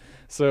Noles.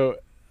 So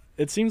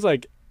it seems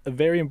like a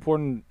very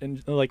important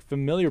and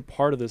familiar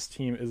part of this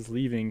team is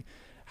leaving.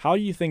 How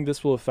do you think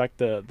this will affect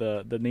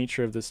the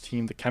nature of this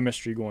team, the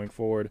chemistry going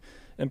forward,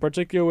 in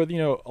particular with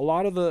a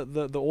lot of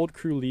the old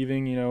crew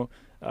leaving?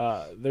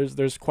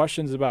 There's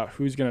questions about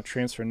who's going to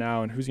transfer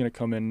now and who's going to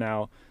come in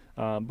now.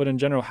 But in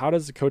general, how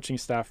does the coaching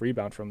staff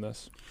rebound from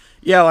this?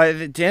 Yeah,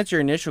 well, to answer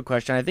your initial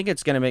question, I think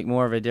it's going to make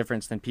more of a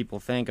difference than people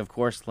think. Of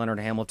course, Leonard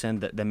Hamilton,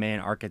 the main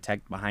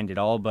architect behind it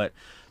all, but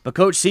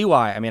Coach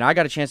CY, I mean, I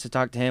got a chance to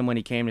talk to him when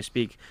he came to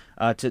speak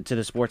to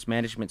the sports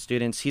management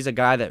students. He's a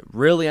guy that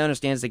really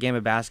understands the game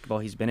of basketball.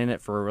 He's been in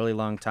it for a really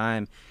long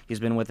time. He's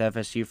been with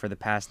FSU for the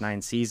past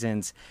 9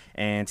 seasons,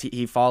 and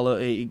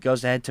he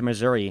goes ahead to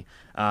Missouri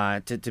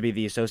to be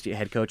the associate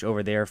head coach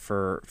over there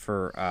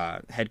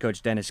for head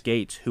coach Dennis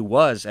Gates, who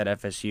was at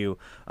FSU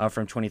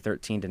from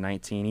 2013 to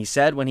 19. He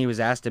said when he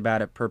was asked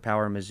about it per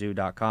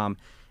PowerMizzou.com,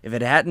 if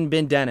it hadn't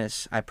been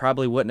Dennis, I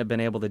probably wouldn't have been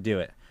able to do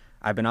it.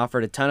 I've been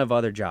offered a ton of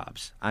other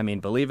jobs. I mean,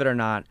 believe it or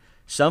not,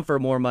 some for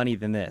more money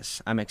than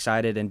this. I'm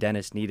excited, and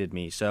Dennis needed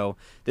me. So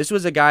this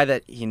was a guy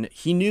that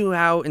he knew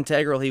how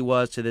integral he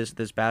was to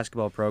this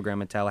basketball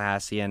program in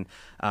Tallahassee, and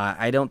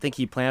I don't think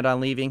he planned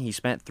on leaving. He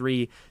spent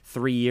three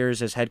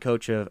years as head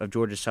coach of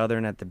Georgia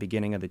Southern at the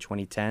beginning of the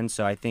 2010s.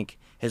 So I think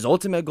his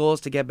ultimate goal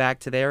is to get back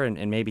to there,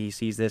 and maybe he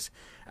sees this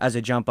as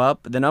a jump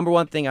up. The number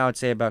one thing I would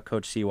say about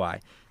Coach CY,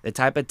 the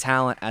type of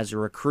talent as a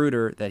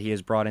recruiter that he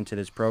has brought into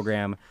this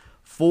program.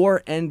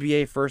 4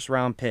 NBA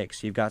first-round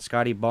picks. You've got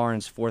Scotty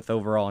Barnes, 4th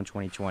overall in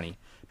 2020.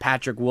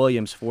 Patrick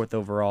Williams, 4th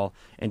overall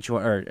in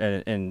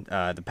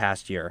the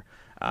past year.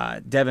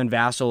 Devin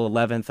Vassell,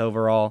 11th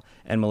overall,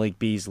 and Malik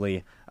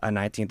Beasley,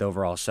 19th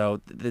overall.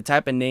 So the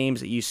type of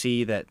names that you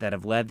see that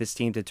have led this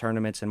team to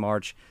tournaments in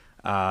March,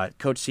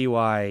 Coach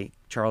CY,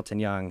 Charlton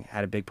Young,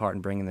 had a big part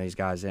in bringing these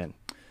guys in.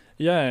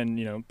 Yeah,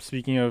 and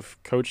speaking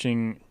of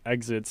coaching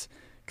exits,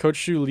 Coach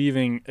Shu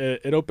leaving,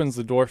 it opens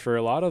the door for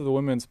a lot of the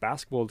women's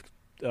basketball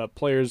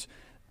players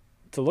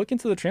to look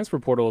into the transfer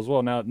portal as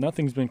well. Now,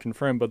 nothing's been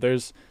confirmed, but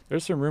there's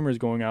some rumors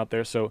going out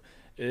there, so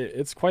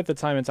it's quite the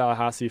time in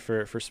Tallahassee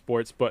for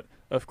sports. But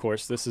of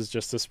course, this is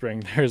just the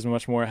spring. There's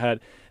much more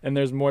ahead, and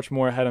there's much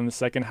more ahead in the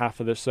second half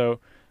of this.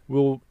 So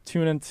we'll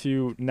tune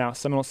into now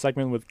Seminole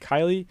segment with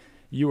Kylie.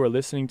 You are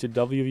listening to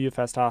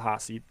WVFS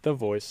Tallahassee, the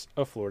voice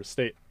of Florida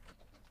State.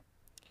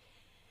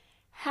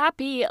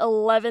 Happy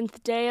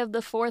 11th day of the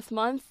 4th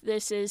month.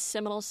 This is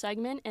Seminole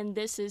Segment, and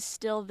this is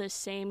still the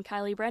same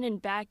Kylie Brennan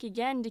back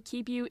again to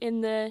keep you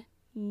in the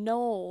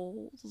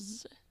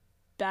Noles.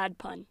 Bad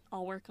pun.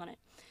 I'll work on it.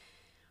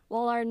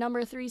 While our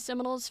number 3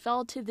 Seminoles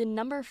fell to the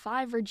number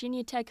 5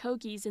 Virginia Tech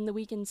Hokies in the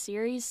weekend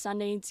series,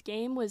 Sunday's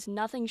game was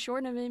nothing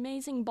short of an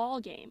amazing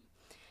ball game.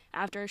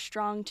 After a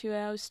strong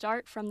 2-0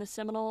 start from the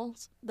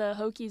Seminoles, the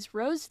Hokies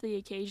rose to the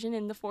occasion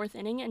in the 4th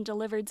inning and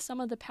delivered some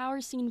of the power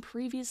seen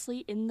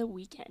previously in the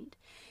weekend.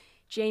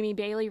 Jamie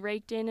Bailey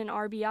raked in an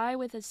RBI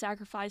with a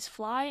sacrifice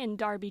fly, and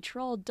Darby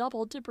Troll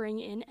doubled to bring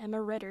in Emma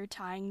Ritter,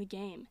 tying the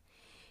game.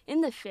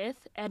 In the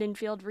 5th,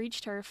 Edenfield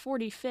reached her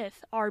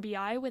 45th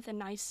RBI with a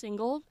nice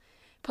single,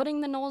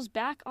 putting the Noles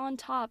back on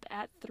top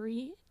at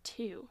 3-2.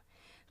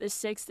 The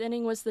 6th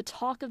inning was the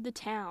talk of the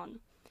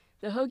town.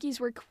 The Hokies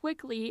were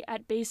quickly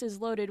at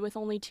bases loaded with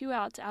only 2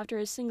 outs after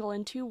a single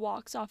and 2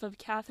 walks off of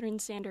Catherine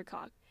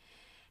Sandercock.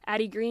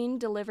 Addie Green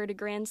delivered a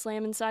grand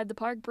slam inside the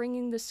park,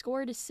 bringing the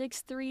score to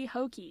 6-3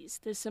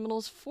 Hokies. The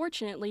Seminoles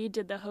fortunately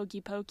did the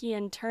hokey pokey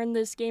and turned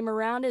this game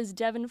around as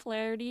Devin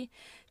Flaherty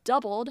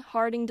doubled,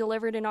 Harding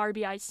delivered an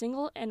RBI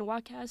single, and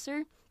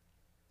Wacasser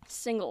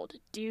singled.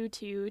 Due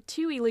to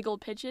 2 illegal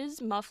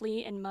pitches,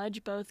 Muffley and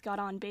Mudge both got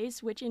on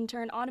base, which in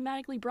turn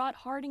automatically brought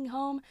Harding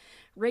home,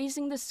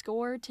 raising the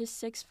score to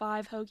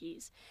 6-5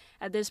 Hokies.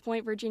 At this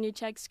point, Virginia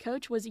Tech's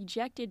coach was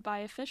ejected by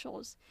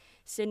officials.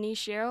 Sydney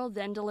Sherrill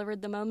then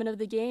delivered the moment of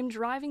the game,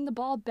 driving the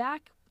ball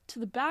back to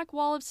the back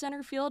wall of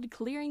center field,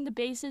 clearing the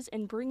bases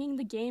and bringing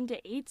the game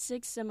to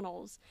 8-6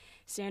 Seminoles.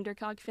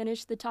 Sandercock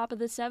finished the top of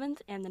the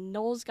 7th, and the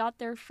Noles got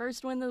their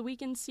first win of the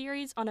weekend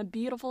series on a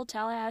beautiful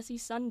Tallahassee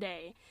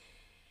Sunday.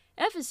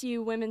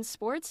 FSU women's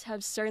sports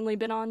have certainly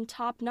been on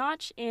top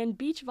notch, and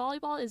beach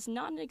volleyball is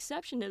not an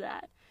exception to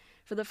that.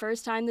 For the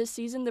first time this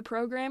season, the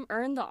program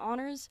earned the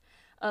honors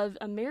of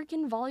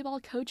American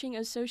Volleyball Coaching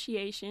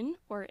Association,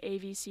 or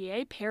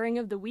AVCA, Pairing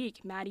of the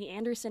Week. Maddie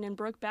Anderson and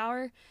Brooke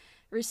Bauer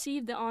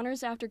received the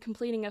honors after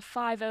completing a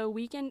 5-0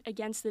 weekend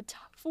against the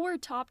 4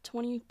 top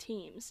 20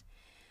 teams.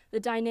 The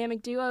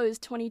dynamic duo is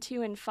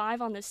 22-5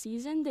 on the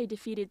season. They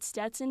defeated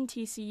Stetson,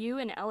 TCU,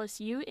 and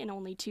LSU in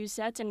only 2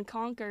 sets and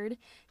conquered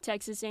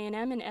Texas A&M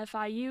and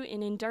FIU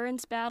in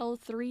endurance battle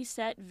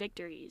 3-set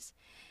victories.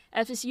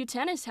 FSU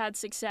tennis had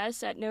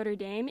success at Notre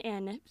Dame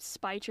and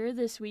Spicher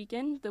this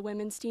weekend. The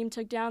women's team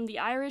took down the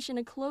Irish in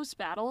a close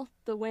battle.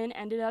 The win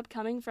ended up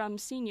coming from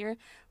senior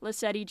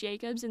Lissetti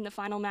Jacobs in the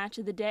final match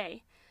of the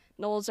day.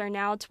 Noles are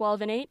now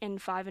 12-8 and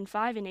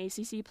 5-5 in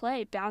ACC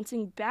play.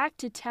 Bouncing back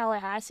to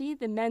Tallahassee,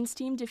 the men's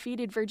team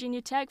defeated Virginia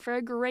Tech for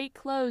a great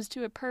close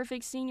to a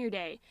perfect senior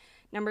day.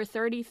 Number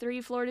 33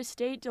 Florida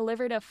State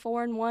delivered a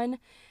 4-1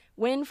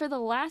 win for the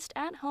last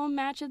at-home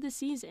match of the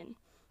season.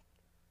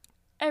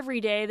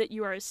 Every day that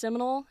you are a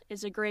Seminole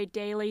is a great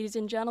day, ladies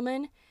and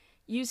gentlemen.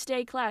 You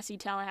stay classy,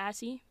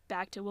 Tallahassee.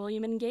 Back to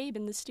William and Gabe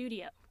in the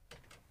studio.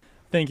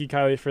 Thank you,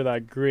 Kylie, for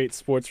that great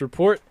sports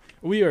report.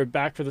 We are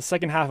back for the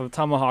second half of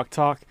Tomahawk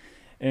Talk,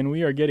 and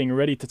we are getting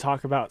ready to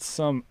talk about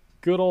some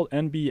good old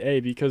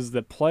NBA because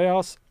the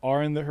playoffs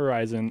are in the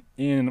horizon.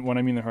 When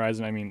I mean the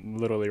horizon, I mean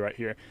literally right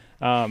here.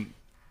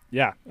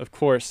 Yeah, of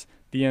course,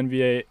 the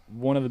NBA,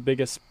 one of the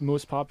biggest,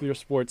 most popular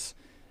sports,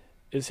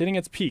 is hitting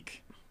its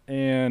peak.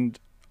 And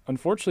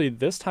unfortunately,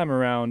 this time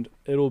around,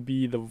 it'll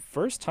be the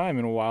first time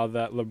in a while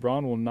that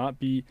LeBron will not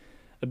be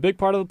a big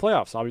part of the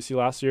playoffs. Obviously,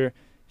 last year,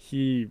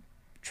 he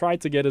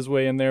tried to get his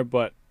way in there,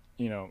 but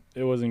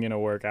it wasn't going to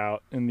work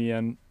out in the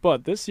end.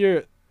 But this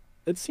year,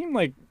 it seemed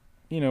like,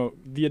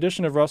 the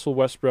addition of Russell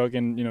Westbrook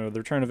and, the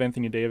return of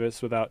Anthony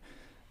Davis without,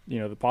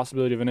 the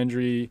possibility of an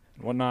injury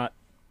and whatnot,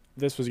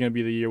 this was going to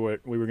be the year where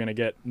we were going to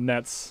get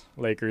Nets,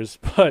 Lakers.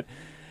 But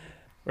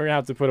we're going to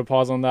have to put a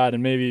pause on that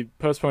and maybe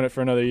postpone it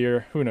for another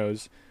year. Who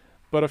knows?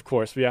 But, of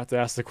course, we have to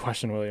ask the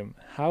question, William,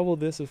 how will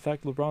this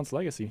affect LeBron's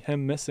legacy?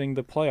 Him missing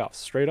the playoffs,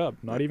 straight up,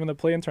 not even the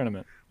play-in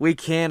tournament. We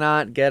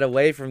cannot get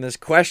away from this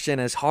question.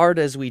 As hard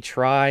as we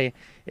try,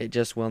 it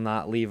just will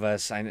not leave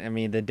us. I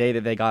mean, the day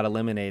that they got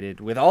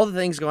eliminated, with all the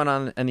things going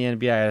on in the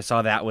NBA, I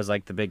saw that was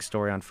like the big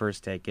story on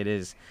First Take. It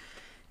is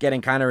getting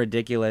kind of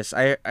ridiculous.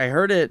 I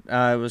heard it.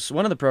 It was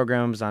one of the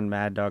programs on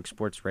Mad Dog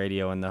Sports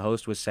Radio, and the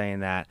host was saying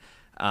that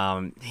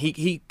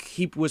he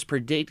was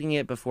predicting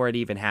it before it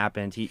even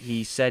happened.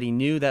 He said he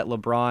knew that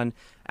LeBron,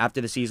 after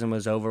the season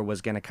was over,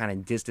 was going to kind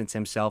of distance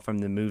himself from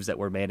the moves that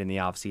were made in the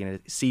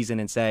offseason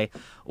and say,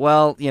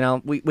 well,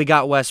 we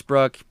got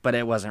Westbrook, but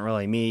it wasn't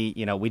really me.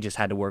 We just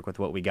had to work with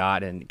what we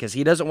got. And because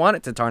he doesn't want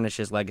it to tarnish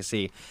his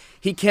legacy.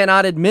 He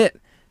cannot admit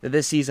that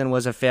this season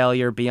was a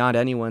failure beyond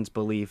anyone's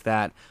belief.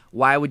 That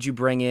why would you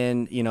bring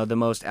in, the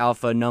most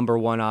alpha number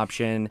one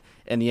option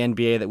in the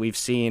NBA that we've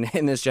seen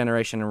in this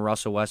generation in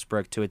Russell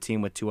Westbrook to a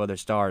team with 2 other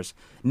stars?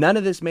 None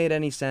of this made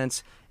any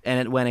sense, and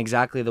it went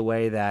exactly the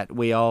way that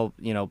we all,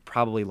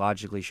 probably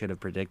logically should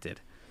have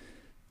predicted.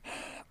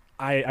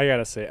 I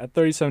gotta say, at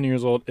 37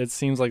 years old, it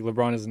seems like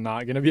LeBron is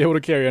not going to be able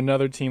to carry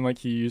another team like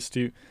he used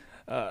to.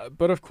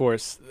 But of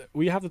course,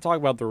 we have to talk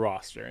about the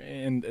roster,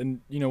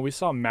 and we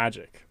saw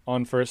Magic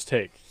on First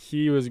Take.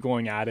 He was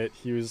going at it.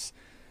 He was,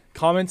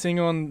 commenting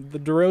on the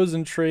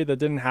DeRozan trade that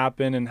didn't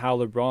happen and how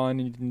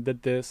LeBron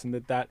did this and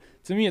did that.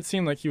 To me, it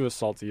seemed like he was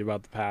salty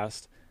about the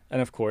past.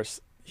 And, of course,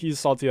 he's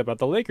salty about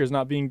the Lakers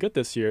not being good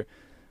this year.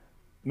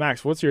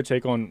 Max, what's your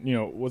take on,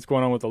 what's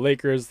going on with the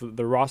Lakers,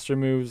 the roster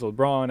moves,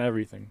 LeBron,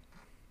 everything?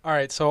 All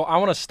right, so I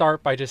want to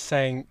start by just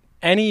saying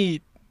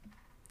any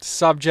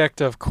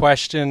subject of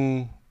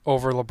question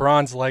over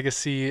LeBron's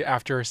legacy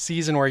after a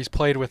season where he's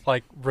played with,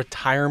 like,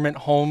 retirement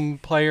home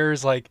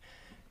players, like,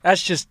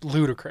 that's just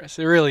ludicrous.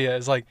 It really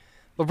is. Like,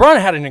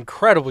 LeBron had an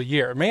incredible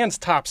year. Man's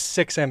top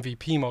 6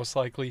 MVP most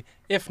likely,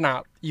 if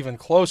not even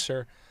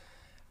closer.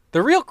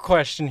 The real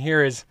question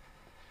here is,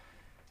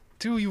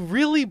 do you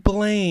really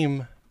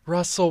blame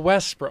Russell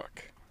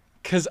Westbrook?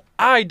 Because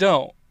I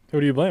don't. Who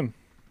do you blame?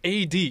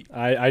 AD.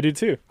 I do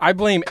too. I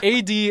blame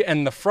AD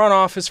and the front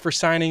office for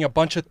signing a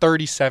bunch of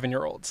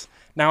 37-year-olds.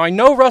 Now, I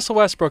know Russell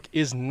Westbrook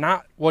is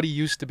not what he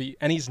used to be,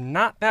 and he's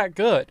not that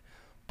good,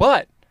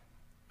 but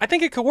I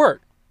think it could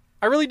work.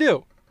 I really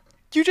do.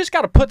 You just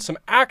got to put some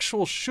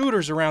actual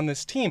shooters around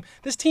this team.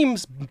 This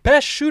team's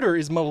best shooter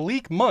is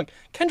Malik Monk.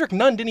 Kendrick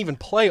Nunn didn't even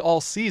play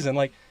all season.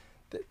 Like,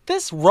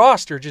 this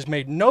roster just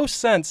made no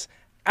sense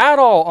at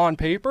all on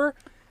paper,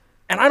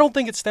 and I don't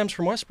think it stems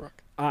from Westbrook.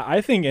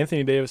 I think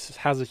Anthony Davis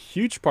has a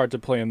huge part to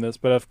play in this,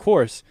 but of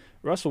course,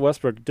 Russell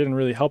Westbrook didn't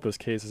really help his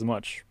case as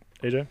much.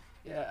 AJ?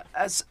 Yeah,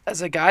 as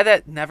a guy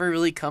that never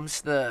really comes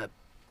to the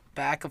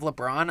back of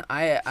LeBron,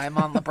 I'm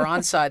on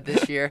LeBron's side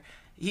this year.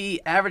 He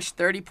averaged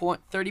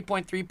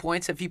 30.3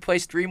 points. If he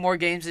plays 3 more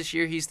games this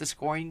year, he's the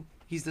scoring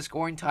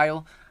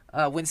title,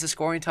 wins the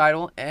scoring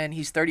title, and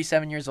he's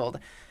 37 years old.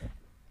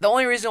 The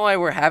only reason why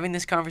we're having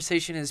this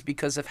conversation is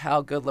because of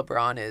how good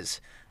LeBron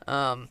is.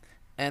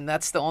 And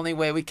that's the only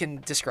way we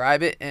can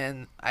describe it.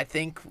 And I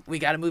think we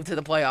got to move to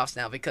the playoffs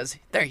now because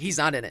he's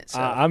not in it. So.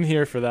 I'm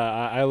here for that.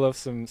 I love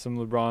some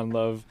LeBron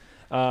love.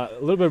 A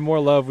little bit more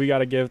love we got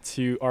to give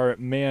to our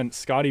man,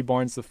 Scotty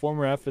Barnes, the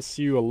former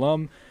FSU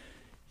alum.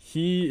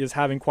 He is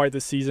having quite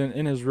the season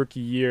in his rookie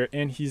year,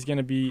 and he's going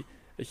to be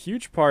a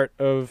huge part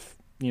of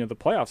the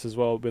playoffs as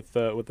well with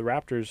the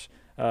Raptors,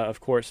 of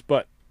course.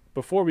 But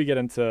before we get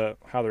into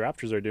how the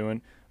Raptors are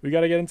doing, we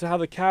got to get into how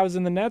the Cavs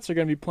and the Nets are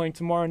going to be playing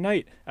tomorrow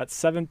night at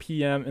 7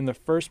 p.m. in the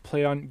first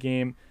play-on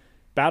game,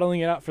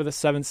 battling it out for the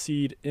 7th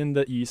seed in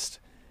the East.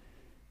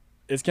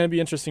 It's going to be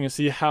interesting to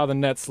see how the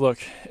Nets look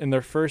in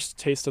their first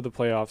taste of the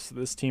playoffs.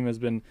 This team has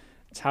been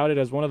touted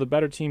as one of the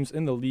better teams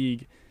in the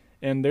league,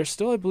 and they're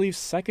still, I believe,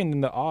 second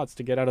in the odds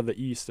to get out of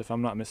the East, if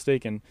I'm not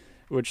mistaken,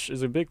 which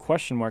is a big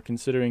question mark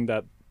considering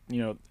that,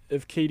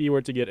 if KD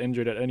were to get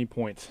injured at any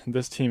point,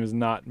 this team is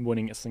not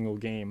winning a single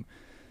game.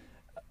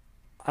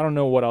 I don't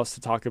know what else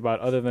to talk about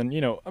other than,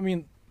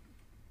 the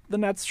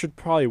Nets should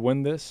probably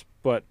win this,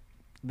 but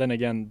then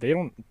again, they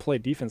don't play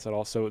defense at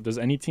all, so does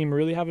any team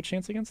really have a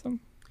chance against them?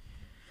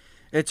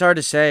 It's hard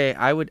to say.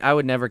 I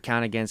would never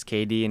count against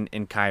KD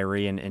and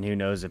Kyrie, and who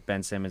knows if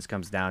Ben Simmons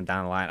comes down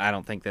the line. I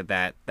don't think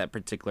that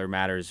particular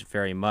matters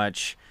very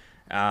much.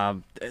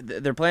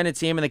 They're playing a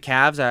team in the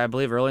Cavs. I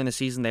believe early in the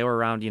season they were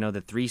around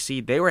the 3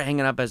 seed. They were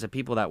hanging up as the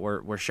people that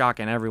were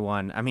shocking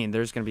everyone. I mean,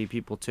 there's going to be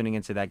people tuning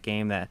into that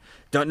game that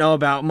don't know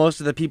about most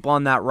of the people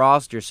on that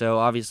roster. So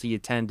obviously you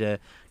tend to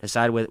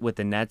decide with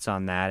the Nets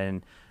on that.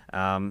 And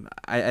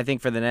I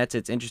think for the Nets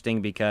it's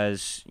interesting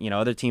because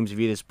other teams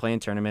view this play-in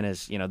tournament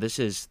as this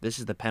is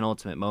the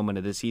penultimate moment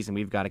of the season.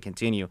 We've got to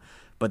continue.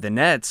 But the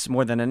Nets,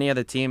 more than any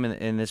other team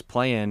in this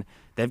play-in,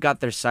 they've got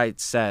their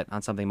sights set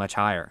on something much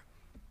higher.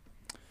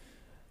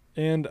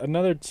 And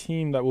another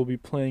team that will be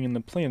playing in the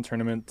play-in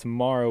tournament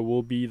tomorrow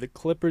will be the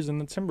Clippers and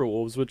the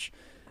Timberwolves, which,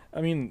 the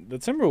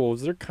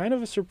Timberwolves, they're kind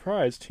of a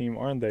surprise team,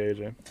 aren't they,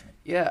 AJ?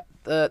 Yeah,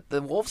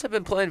 the Wolves have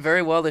been playing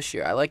very well this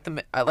year. I like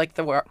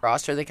the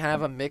roster. They kind of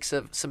have a mix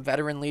of some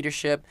veteran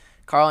leadership.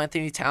 Karl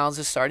Anthony Towns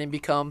is starting to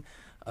become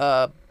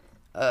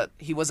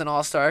he was an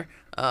all-star.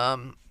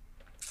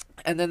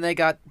 And then they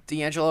got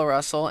D'Angelo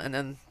Russell and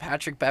then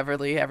Patrick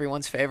Beverley,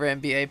 everyone's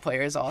favorite NBA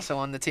player, is also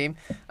on the team.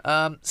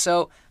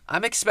 So I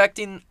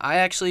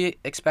actually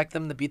expect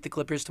them to beat the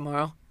Clippers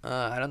tomorrow.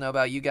 I don't know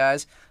about you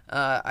guys.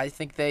 I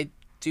think they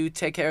do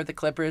take care of the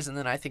Clippers, and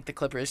then I think the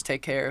Clippers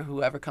take care of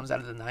whoever comes out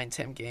of the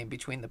 9-10 game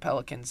between the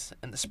Pelicans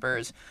and the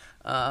Spurs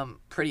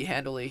pretty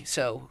handily.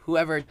 So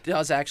whoever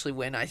does actually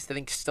win, I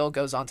think still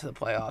goes on to the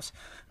playoffs.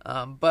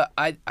 But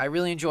I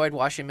really enjoyed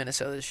watching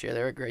Minnesota this year.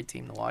 They're a great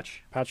team to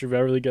watch. Patrick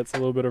Beverley gets a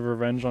little bit of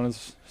revenge on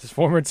his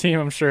former team.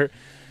 I'm sure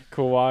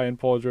Kawhi and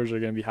Paul George are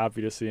going to be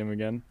happy to see him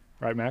again.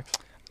 Right, Max?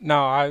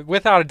 No,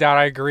 without a doubt,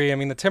 I agree. I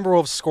mean, the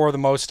Timberwolves score the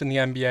most in the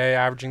NBA,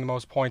 averaging the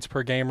most points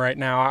per game right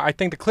now. I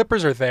think the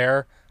Clippers are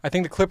there. I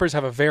think the Clippers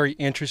have a very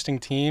interesting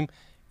team.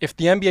 If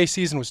the NBA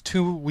season was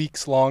 2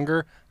 weeks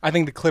longer, I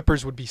think the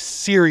Clippers would be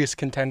serious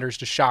contenders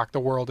to shock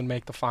the world and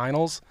make the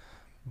finals.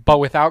 But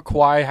without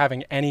Kawhi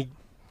having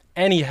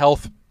any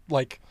health,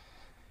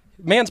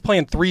 man's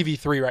playing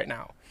 3v3 right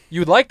now.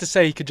 You would like to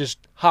say he could just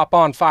hop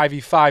on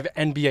 5v5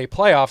 NBA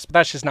playoffs, but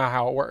that's just not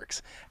how it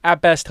works. At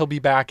best, he'll be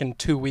back in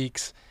 2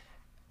 weeks.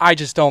 I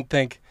just don't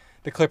think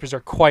the Clippers are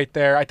quite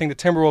there. I think the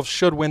Timberwolves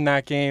should win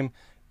that game.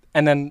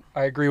 And then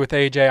I agree with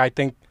AJ. I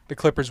think the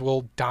Clippers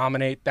will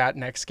dominate that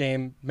next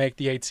game, make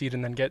the 8 seed,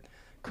 and then get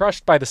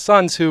crushed by the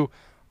Suns, who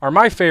are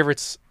my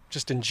favorites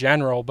just in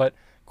general. But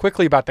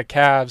quickly about the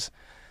Cavs.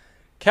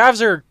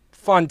 Cavs are a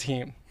fun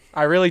team.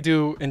 I really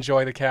do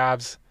enjoy the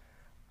Cavs.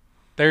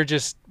 They're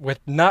just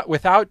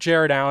without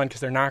Jared Allen,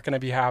 because they're not going to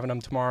be having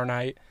him tomorrow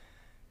night.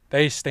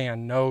 They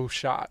stand no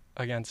shot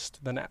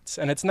against the Nets.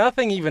 And it's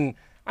nothing even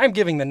 – I'm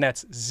giving the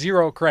Nets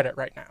zero credit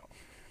right now.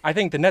 I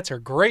think the Nets are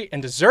great and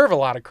deserve a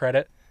lot of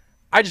credit.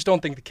 I just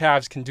don't think the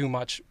Cavs can do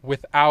much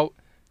without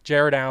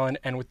Jared Allen,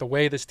 and with the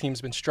way this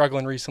team's been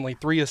struggling recently,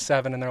 3 of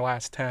 7 in their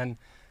last 10,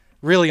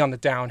 really on the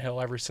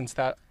downhill ever since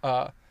that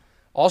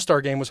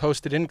All-Star game was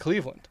hosted in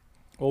Cleveland.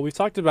 Well, we've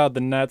talked about the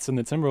Nets and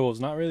the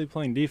Timberwolves not really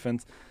playing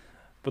defense,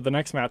 but the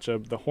next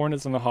matchup, the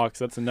Hornets and the Hawks,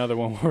 that's another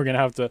one we're going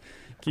to have to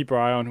keep our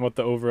eye on what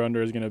the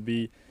over-under is going to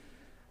be.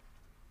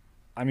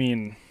 I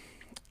mean,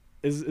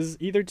 is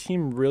either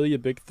team really a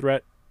big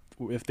threat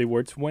if they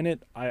were to win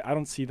it? I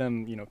don't see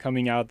them,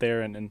 coming out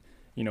there and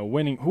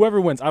winning.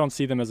 Whoever wins, I don't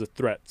see them as a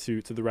threat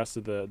to the rest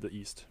of the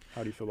East.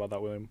 How do you feel about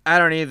that, William? I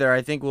don't either.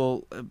 I think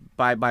we'll,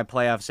 by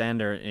playoffs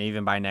end, or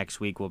even by next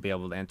week, we'll be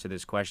able to answer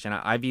this question.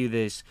 I view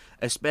this,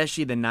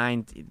 especially the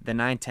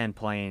 9-10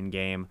 play-in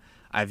game,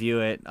 I view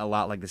it a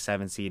lot like the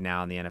 7 seed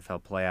now in the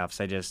NFL playoffs.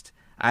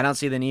 I don't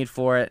see the need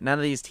for it. None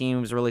of these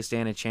teams really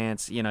stand a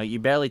chance. You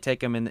barely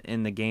take them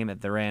in the game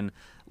that they're in,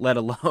 let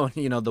alone,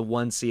 the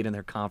 1 seed in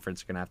their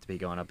conference are going to have to be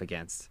going up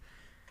against.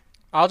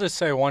 I'll just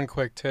say one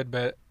quick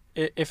tidbit.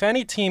 If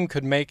any team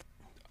could make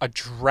a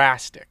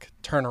drastic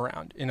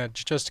turnaround in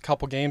just a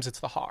couple games, it's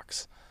the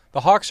Hawks.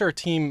 The Hawks are a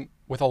team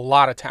with a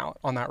lot of talent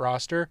on that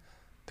roster.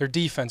 Their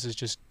defense is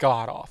just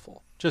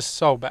god-awful, just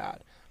so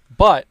bad.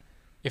 But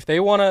if they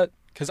want to,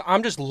 because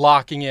I'm just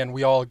locking in,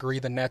 we all agree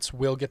the Nets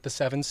will get the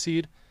 7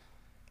 seed.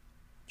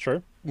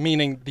 Sure.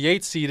 Meaning the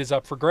 8 seed is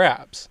up for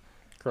grabs.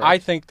 Correct. I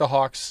think the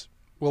Hawks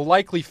will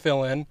likely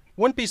fill in.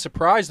 Wouldn't be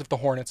surprised if the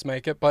Hornets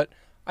make it, but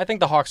I think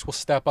the Hawks will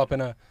step up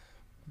in a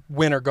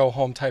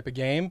win-or-go-home type of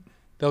game.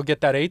 They'll get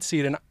that 8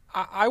 seed, and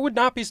I would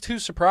not be too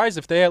surprised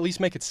if they at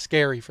least make it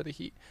scary for the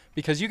Heat,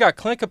 because you got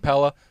Clint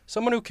Capella,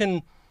 someone who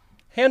can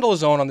handle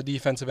his own on the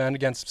defensive end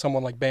against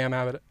someone like Bam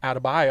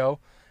Adebayo.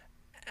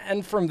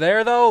 And from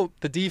there, though,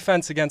 the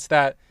defense against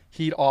that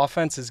Heat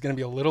offense is going to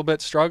be a little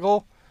bit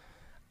struggle.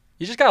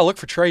 You just got to look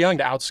for Trae Young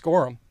to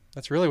outscore him.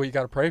 That's really what you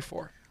got to pray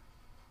for.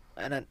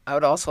 And then I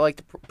would also like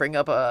to bring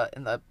up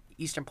in the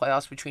Eastern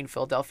playoffs between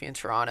Philadelphia and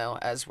Toronto,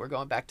 as we're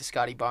going back to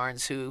Scotty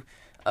Barnes, who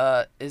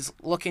is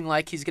looking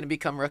like he's going to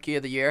become Rookie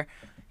of the Year.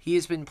 He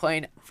has been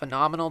playing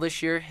phenomenal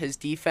this year. His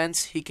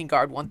defense, he can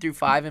guard 1 through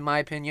 5, in my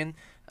opinion.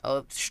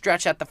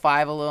 Stretch at the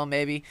 5 a little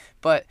maybe,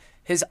 but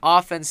his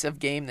offensive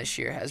game this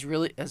year has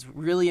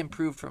really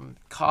improved from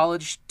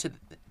college to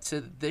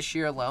this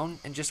year alone.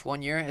 In just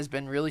 1 year, has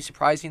been really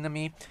surprising to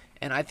me.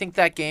 And I think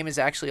that game is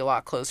actually a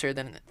lot closer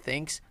than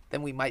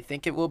we might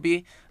think it will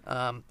be.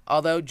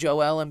 Although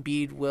Joel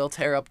Embiid will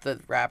tear up the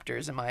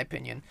Raptors, in my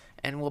opinion,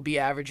 and will be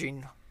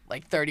averaging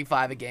like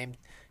 35 a game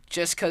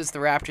just because the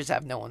Raptors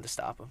have no one to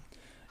stop him.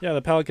 Yeah,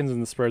 the Pelicans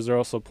and the Spurs are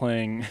also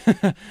playing,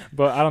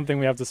 but I don't think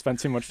we have to spend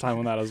too much time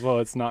on that as well.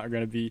 It's not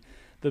going to be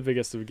the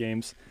biggest of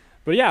games.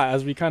 But yeah,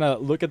 as we kind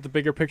of look at the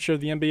bigger picture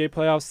of the NBA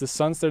playoffs, the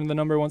Suns are the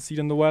number 1 seed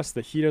in the West,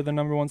 the Heat are the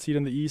number 1 seed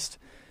in the East.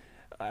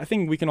 I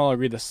think we can all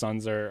agree the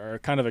Suns are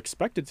kind of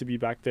expected to be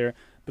back there,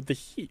 but the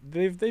Heat,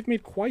 they've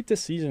made quite the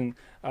season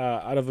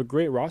out of a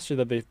great roster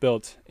that they've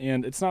built,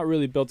 and it's not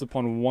really built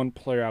upon one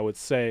player, I would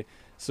say.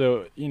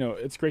 So,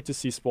 it's great to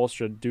see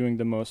Spoelstra doing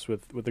the most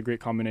with a great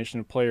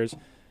combination of players.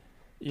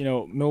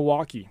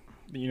 Milwaukee,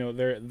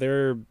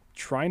 they're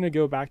trying to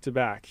go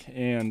back-to-back,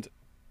 and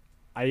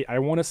I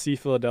want to see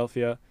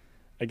Philadelphia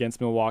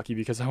against Milwaukee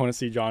because I want to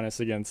see Giannis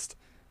against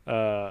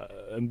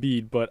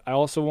Embiid, but I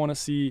also want to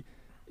see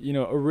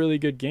a really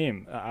good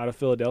game out of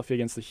Philadelphia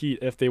against the Heat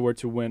if they were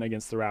to win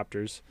against the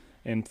Raptors,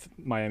 and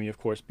Miami, of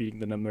course, beating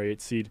the number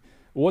 8 seed.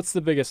 What's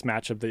the biggest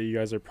matchup that you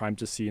guys are primed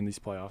to see in these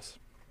playoffs?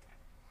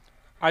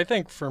 I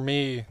think for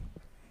me,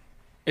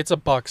 it's a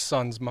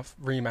Bucks-Suns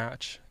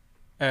rematch.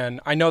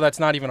 And I know that's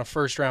not even a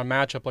first-round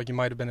matchup like you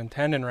might have been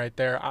intending right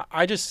there.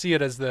 I just see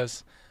it as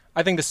this.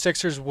 I think the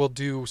Sixers will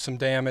do some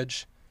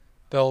damage.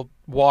 They'll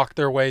walk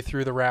their way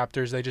through the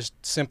Raptors. They just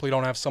simply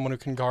don't have someone who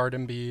can guard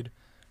Embiid.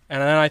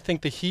 And then I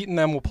think the Heat and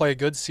them will play a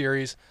good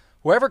series.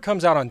 Whoever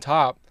comes out on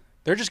top,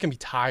 they're just going to be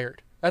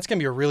tired. That's going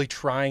to be a really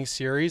trying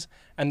series.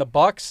 And the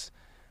Bucks,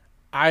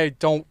 I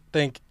don't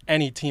think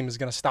any team is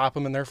going to stop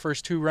them in their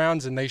first 2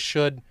 rounds, and they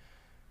should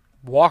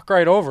walk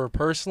right over.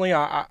 Personally,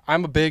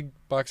 I'm a big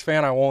Bucks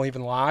fan. I won't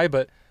even lie,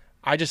 but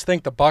I just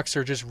think the Bucks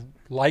are just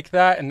like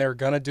that, and they're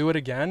going to do it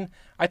again.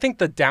 I think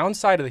the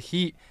downside of the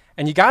Heat,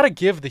 and you got to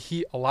give the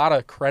Heat a lot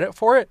of credit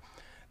for it,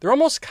 they're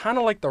almost kind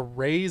of like the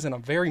Rays in a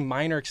very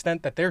minor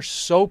extent, that they're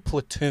so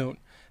platoon.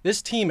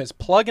 This team is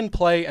plug and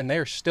play, and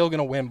they're still going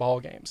to win ball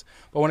games.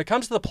 But when it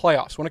comes to the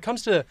playoffs, when it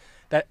comes to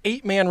that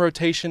 8-man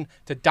rotation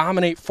to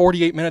dominate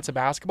 48 minutes of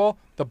basketball,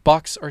 the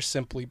Bucks are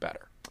simply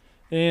better.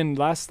 And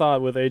last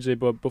thought with AJ,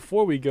 but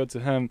before we go to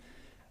him,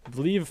 I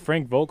believe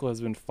Frank Vogel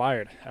has been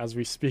fired as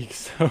we speak.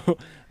 So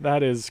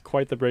that is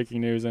quite the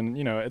breaking news. And,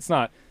 it's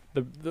not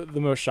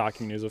the most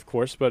shocking news, of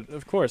course. But,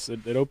 of course,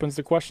 it opens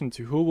the question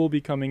to who will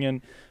be coming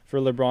in for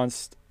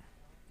LeBron's,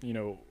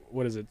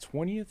 what is it,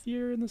 20th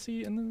year in the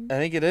seat? I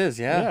think it is,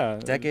 yeah.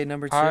 Decade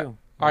number 2.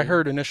 I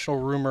heard initial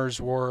rumors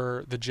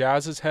were the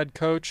Jazz's head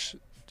coach,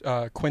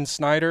 Quinn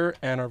Snyder,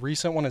 and a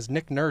recent one is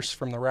Nick Nurse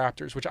from the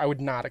Raptors, which I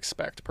would not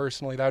expect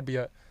personally. That'd be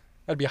a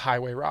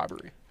highway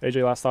robbery.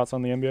 AJ, last thoughts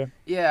on the NBA?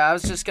 Yeah, I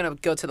was just going to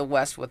go to the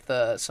West with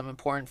some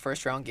important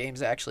first-round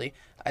games, actually.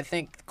 I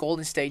think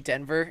Golden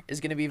State-Denver is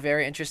going to be a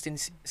very interesting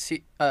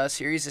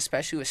series,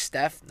 especially with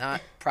Steph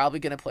not probably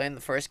going to play in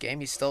the first game.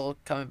 He's still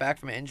coming back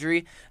from an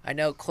injury. I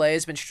know Klay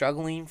has been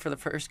struggling for the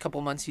first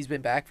couple months he's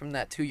been back from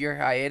that 2-year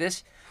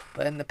hiatus,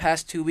 but in the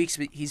past 2 weeks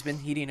he's been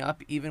heating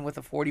up, even with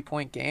a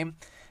 40-point game.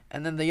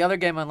 And then the other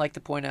game I'd like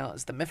to point out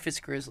is the Memphis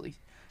Grizzlies.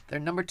 They're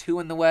number 2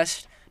 in the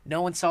West.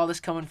 No one saw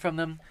this coming from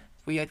them.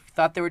 We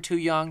thought they were too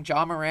young.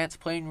 Ja Morant's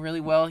playing really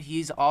well.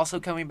 He's also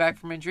coming back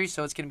from injury,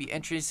 so it's going to be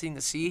interesting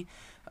to see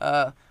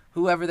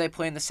whoever they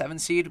play in the 7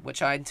 seed,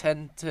 which I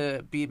intend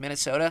to be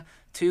Minnesota.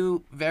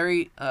 2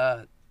 very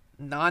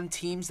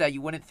non-teams that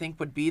you wouldn't think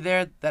would be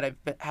there that have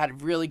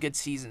had really good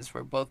seasons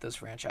for both those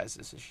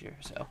franchises this year.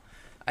 So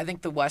I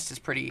think the West is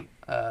pretty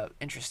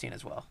interesting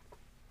as well.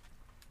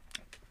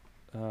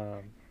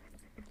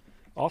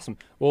 Awesome.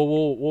 Well,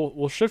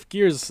 we'll shift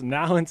gears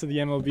now into the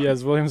MLB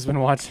as William's been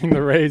watching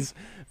the Rays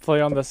play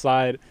on the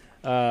side.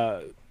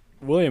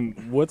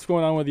 William, what's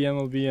going on with the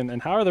MLB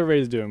and how are the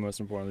Rays doing, most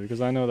importantly?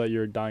 Because I know that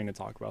you're dying to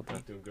talk about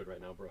that. Doing good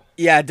right now, bro.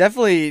 Yeah,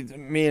 definitely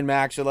me and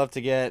Max would love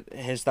to get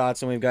his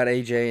thoughts, and we've got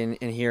AJ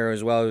in here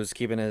as well, who's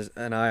keeping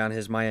an eye on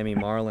his Miami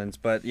Marlins.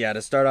 But, yeah,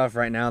 to start off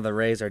right now, the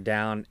Rays are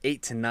down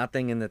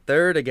 8-0 in the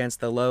third against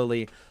the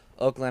lowly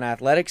Oakland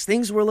Athletics.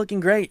 Things were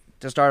looking great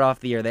to start off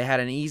the year. They had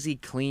an easy,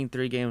 clean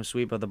 3-game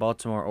sweep of the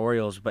Baltimore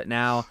Orioles, but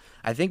now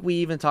I think we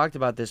even talked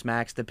about this,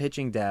 Max, the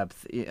pitching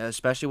depth,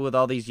 especially with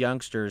all these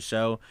youngsters.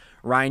 So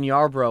Ryan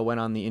Yarbrough went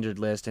on the injured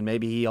list, and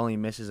maybe he only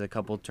misses a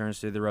couple turns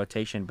through the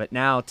rotation. But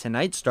now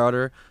tonight's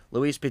starter,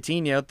 Luis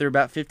Patino, threw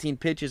about 15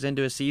 pitches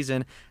into a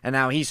season, and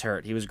now he's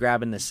hurt. He was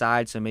grabbing the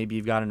side, so maybe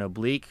you've got an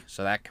oblique,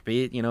 so that could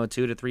be a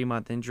 2 to 3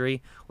 month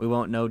injury. We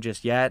won't know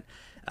just yet.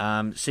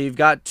 So you've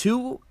got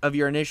 2 of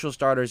your initial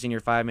starters in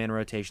your 5-man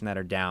rotation that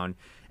are down,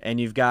 and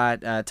you've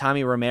got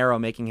Tommy Romero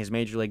making his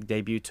Major League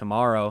debut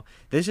tomorrow.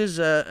 This is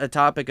a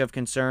topic of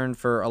concern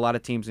for a lot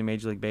of teams in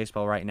Major League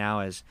Baseball right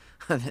now, as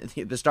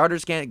the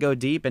starters can't go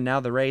deep, and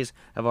now the Rays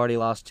have already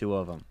lost 2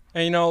 of them.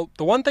 And,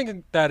 the one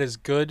thing that is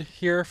good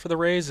here for the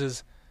Rays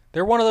is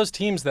they're one of those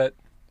teams that,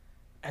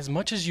 as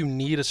much as you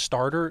need a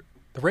starter,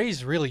 the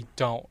Rays really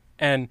don't.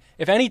 And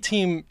if any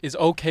team is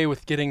okay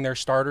with getting their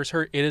starters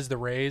hurt, it is the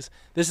Rays.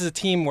 This is a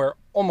team where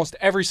almost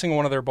every single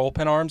one of their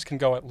bullpen arms can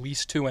go at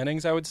least 2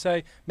 innings, I would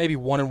say. Maybe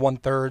 1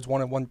 1/3,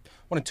 1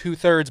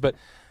 2/3. But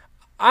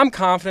I'm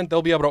confident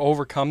they'll be able to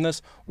overcome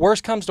this.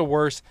 Worst comes to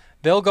worst,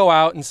 they'll go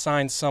out and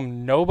sign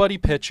some nobody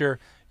pitcher,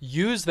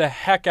 use the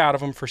heck out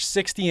of him for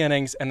 60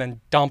 innings, and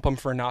then dump him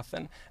for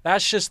nothing.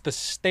 That's just the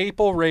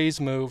staple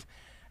Rays move.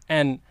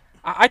 And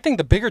I think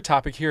the bigger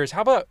topic here is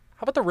how about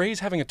the Rays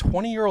having a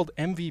 20-year-old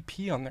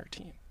MVP on their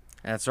team?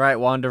 That's right,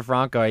 Wander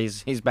Franco.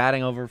 He's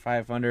batting over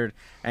 500.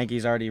 I think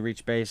he's already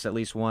reached base at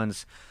least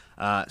once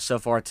so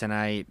far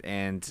tonight.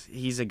 And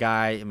he's a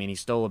guy, he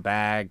stole a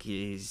bag.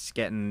 He's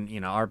getting,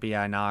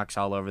 RBI knocks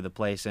all over the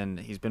place. And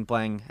he's been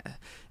playing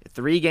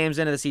 3 games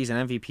into the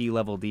season,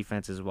 MVP-level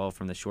defense as well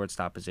from the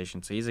shortstop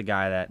position. So he's a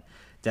guy that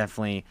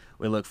definitely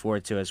we look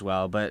forward to as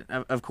well. But,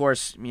 of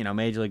course,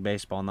 Major League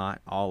Baseball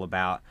not all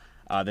about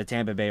the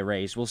Tampa Bay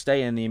Rays. We'll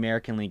stay in the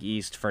American League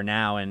East for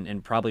now,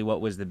 and probably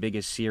what was the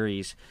biggest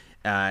series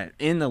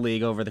in the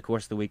league over the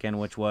course of the weekend,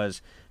 which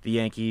was the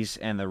Yankees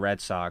and the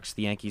Red Sox.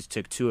 The Yankees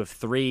took 2 of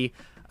 3.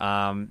 They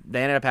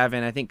ended up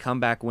having, I think,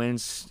 comeback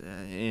wins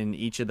in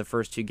each of the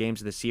first 2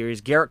 games of the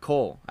series. Garrett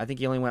Cole, I think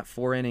he only went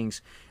 4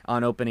 innings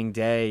on opening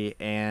day,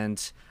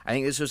 and I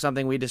think this was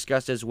something we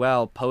discussed as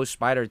well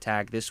post-Spider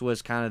Tag. This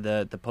was kind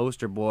of the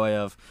poster boy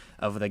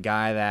of the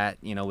guy that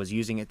was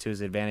using it to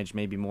his advantage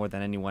maybe more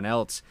than anyone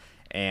else.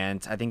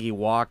 And I think he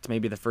walked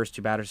maybe the first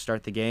 2 batters to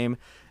start the game.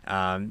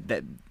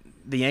 That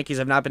the Yankees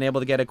have not been able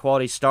to get a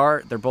quality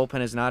start. Their bullpen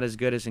is not as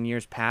good as in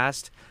years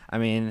past.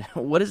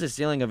 What is the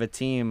ceiling of a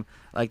team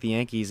like the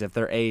Yankees if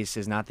their ace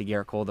is not the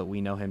Garrett Cole that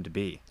we know him to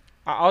be?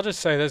 I'll just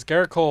say this.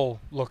 Garrett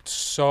Cole looked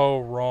so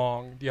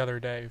wrong the other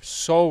day.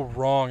 So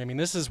wrong.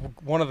 This is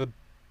one of the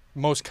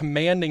most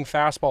commanding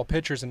fastball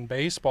pitchers in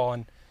baseball,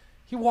 and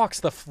he walks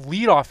the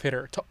leadoff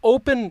hitter to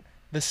open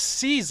the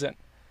season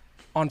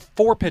on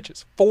 4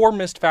 pitches, 4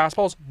 missed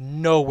fastballs,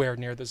 nowhere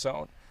near the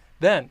zone.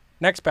 Then,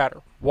 next batter,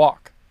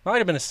 walk. Might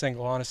have been a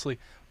single, honestly.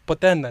 But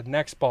then the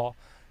next ball,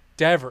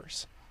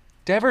 Devers.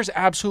 Devers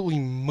absolutely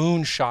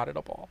moonshotted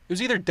a ball. It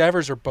was either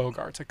Devers or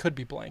Bogarts. I could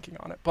be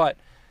blanking on it. But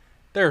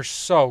they're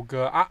so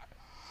good.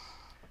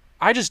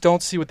 I just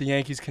don't see what the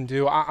Yankees can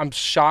do. I'm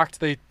shocked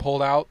they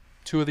pulled out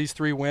 2 of these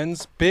 3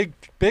 wins. Big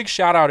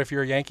shout out if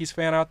you're a Yankees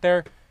fan out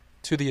there.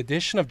 to the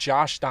addition of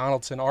Josh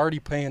Donaldson already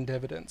paying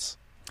dividends.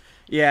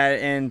 Yeah,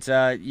 and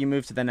you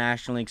move to the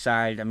National League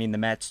side. I mean, the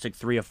Mets took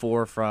 3 of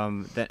 4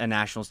 from a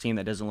Nationals team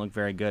that doesn't look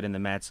very good, and the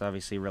Mets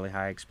obviously really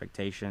high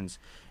expectations.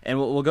 And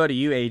we'll go to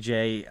you,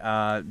 AJ.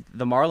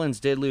 The Marlins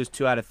did lose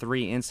 2 out of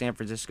 3 in San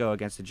Francisco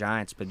against the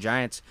Giants, but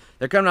Giants,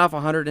 they're coming off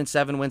a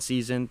 107-win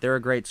season. They're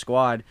a great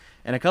squad,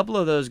 and a couple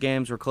of those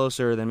games were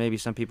closer than maybe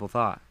some people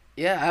thought.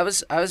 Yeah, I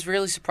was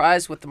really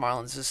surprised with the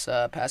Marlins this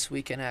past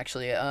weekend.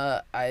 Actually,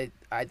 I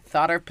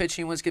thought our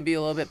pitching was gonna be a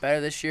little bit better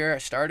this year. Our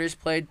starters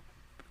played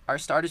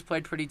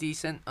pretty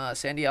decent.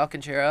 Sandy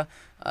Alcantara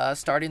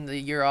starting the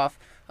year off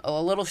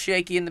a little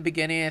shaky in the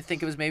beginning. I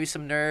think it was maybe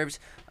some nerves.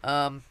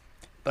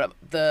 But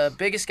the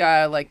biggest guy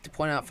I like to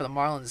point out for the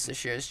Marlins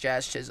this year is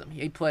Jazz Chisholm.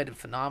 He played a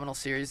phenomenal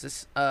series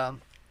this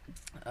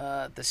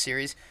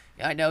series.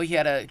 I know he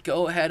had a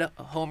go-ahead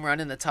home run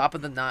in the top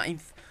of the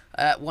 9th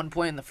at one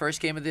point in the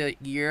first game of the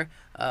year.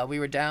 We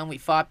were down, we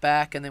fought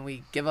back, and then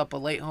we give up a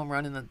late home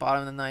run in the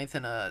bottom of the 9th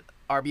and a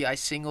RBI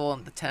single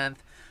in the 10th.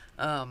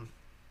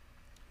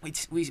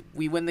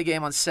 We win the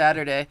game on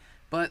Saturday,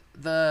 but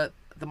the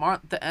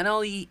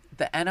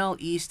NL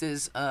East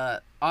is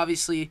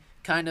obviously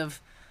kind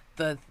of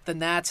the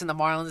Nats and the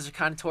Marlins are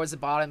kind of towards the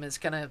bottom. It's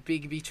kind of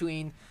big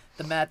between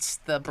the Mets,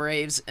 the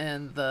Braves,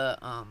 and the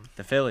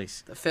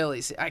Phillies. The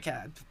Phillies. I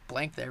can't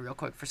blank there real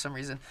quick for some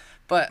reason,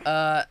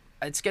 but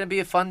it's gonna be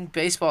a fun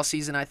baseball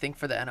season, I think,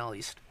 for the NL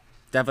East.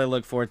 Definitely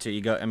look forward to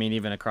it.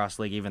 Even across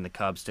the league, even the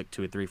Cubs took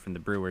 2 or 3 from the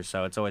Brewers,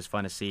 so it's always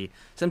fun to see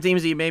some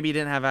teams that you maybe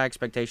didn't have high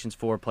expectations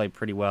for play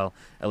pretty well,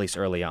 at least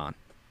early on.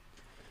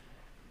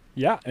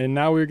 Yeah, and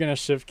now we're going to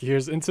shift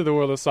gears into the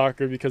world of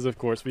soccer because, of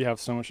course, we have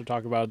so much to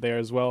talk about there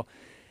as well.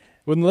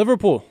 With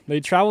Liverpool, they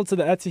traveled to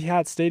the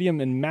Etihad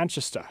Stadium in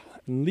Manchester,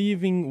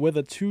 leaving with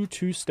a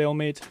 2-2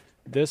 stalemate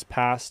this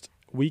past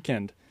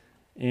weekend.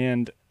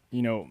 And,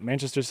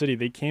 Manchester City,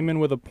 they came in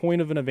with a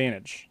point of an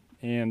advantage,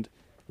 and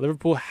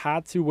Liverpool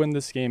had to win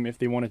this game if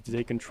they wanted to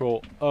take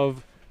control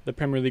of the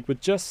Premier League with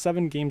just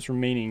 7 games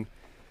remaining.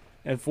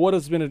 And for what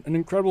has been an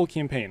incredible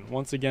campaign,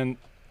 once again,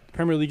 the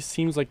Premier League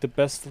seems like the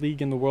best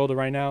league in the world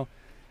right now,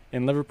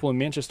 and Liverpool and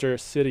Manchester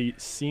City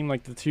seem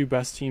like the 2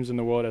 best teams in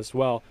the world as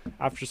well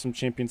after some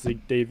Champions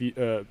League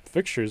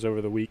fixtures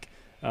over the week.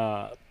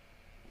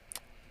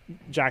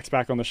 Jack's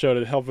back on the show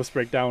to help us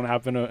break down what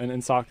happened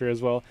in soccer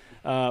as well.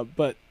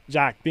 But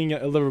Jack, being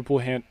a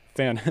Liverpool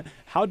fan,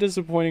 how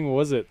disappointing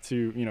was it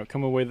to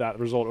come away with that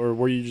result, or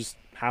were you just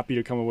happy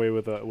to come away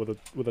with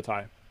a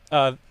tie?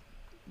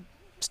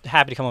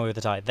 Happy to come away with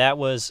a tie. That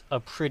was a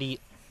pretty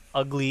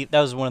ugly.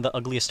 That was one of the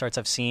ugliest starts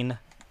I've seen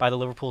by the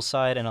Liverpool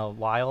side in a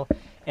while,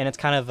 and it's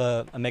kind of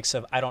a mix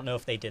of, I don't know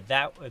if they did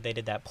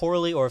that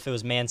poorly, or if it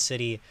was Man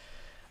City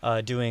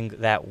doing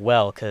that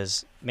well,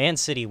 because Man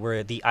City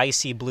were the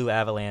icy blue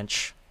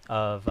avalanche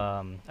of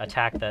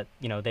attack that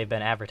they've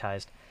been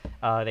advertised.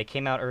 They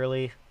came out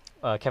early.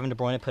 Kevin De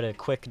Bruyne put a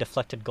quick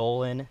deflected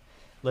goal in,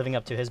 living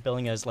up to his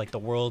billing as like the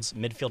world's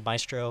midfield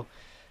maestro.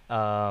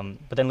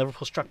 But then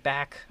Liverpool struck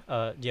back.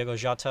 Diogo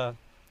Jota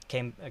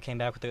came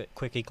back with a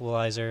quick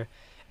equalizer,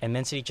 and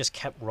Man City just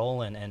kept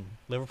rolling. And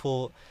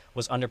Liverpool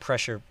was under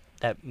pressure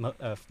that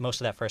most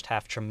of that first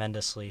half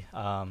tremendously.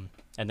 And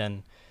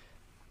then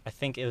I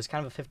think it was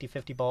kind of a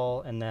 50-50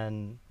 ball, and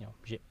then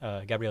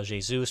Gabriel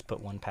Jesus put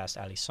one past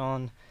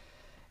Alisson,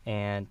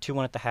 and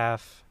 2-1 at the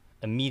half.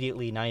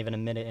 Immediately, not even a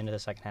minute into the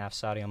second half,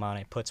 Sadio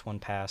Mane puts one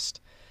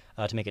past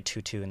to make it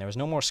 2-2, and there was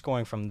no more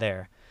scoring from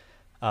there.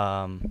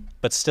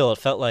 But still, it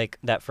felt like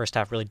that first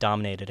half really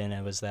dominated, and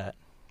it was that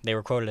they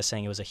were quoted as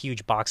saying it was a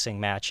huge boxing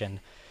match. And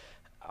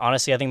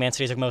honestly, I think Man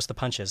City took most of the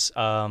punches.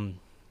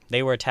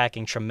 They were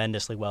attacking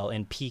tremendously well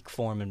in peak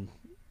form, and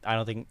I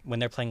don't think when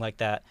they're playing like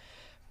that,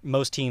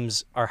 most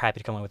teams are happy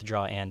to come away with a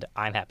draw, and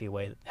I'm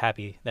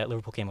happy that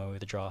Liverpool came away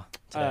with a draw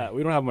today.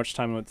 We don't have much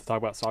time to talk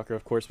about soccer,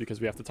 of course,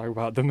 because we have to talk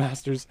about the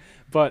Masters.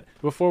 But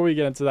before we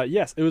get into that,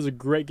 yes, it was a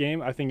great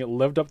game. I think it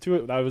lived up to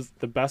it. That was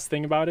the best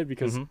thing about it,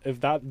 because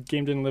if that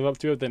game didn't live up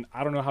to it, then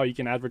I don't know how you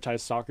can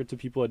advertise soccer to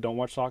people that don't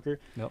watch soccer.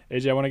 Nope.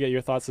 AJ, I want to get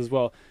your thoughts as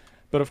well.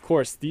 But of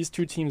course, these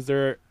 2 teams,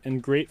 they're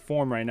in great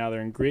form right now.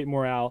 They're in great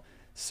morale.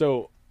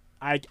 So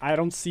I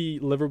don't see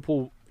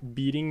Liverpool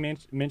beating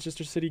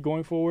Manchester City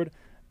going forward.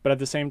 But at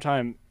the same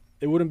time,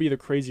 it wouldn't be the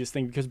craziest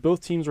thing, because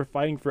both teams were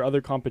fighting for other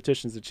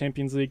competitions, the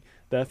Champions League,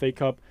 the FA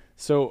Cup.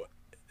 So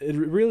it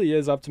really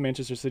is up to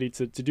Manchester City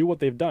to do what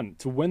they've done,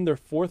 to win their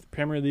 4th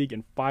Premier League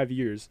in 5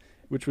 years,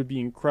 which would be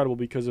incredible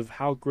because of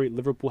how great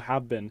Liverpool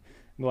have been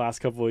in the last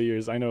couple of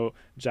years. I know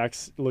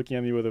Jack's looking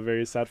at me with a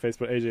very sad face,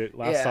 but AJ,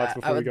 last thoughts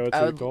before we go to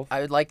the goal?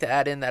 I would like to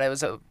add in that it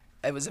was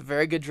a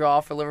very good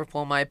draw for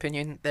Liverpool, in my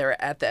opinion. They're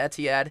at the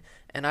Etihad,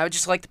 and I would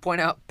just like to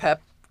point out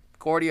Pep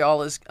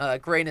Guardiola's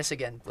greatness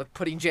again with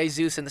putting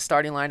Jesus in the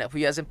starting lineup, who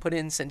he hasn't put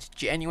in since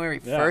January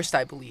 1st,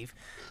 I believe,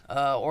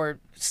 or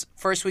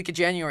first week of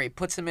January.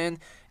 Puts him in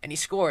and he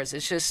scores.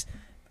 It's just,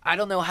 I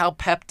don't know how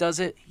Pep does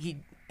it.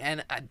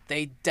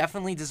 They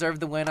definitely deserve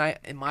the win.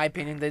 In my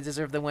opinion, they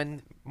deserve the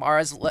win.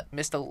 Mahrez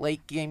missed a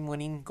late game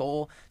winning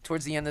goal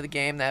towards the end of the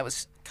game that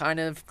was kind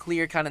of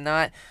clear, kind of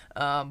not.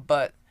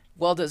 But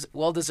well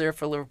deserved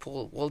for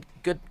Liverpool. Well,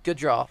 good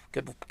draw.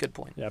 Good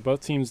point. Yeah,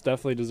 both teams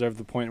definitely deserve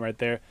the point right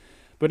there.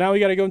 But now we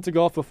got to go into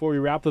golf before we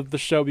wrap up the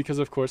show because,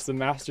 of course, the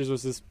Masters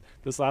was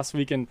this last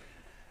week. And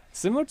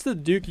similar to the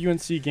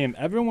Duke-UNC game,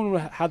 everyone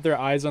had their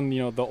eyes on,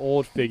 the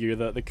old figure,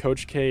 the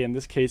Coach K, in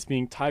this case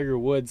being Tiger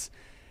Woods.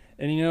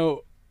 And,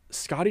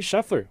 Scotty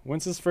Scheffler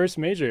wins his first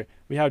major.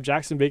 We have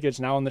Jackson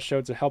Bakich now on the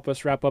show to help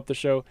us wrap up the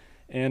show.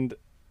 And,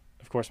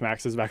 of course,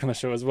 Max is back on the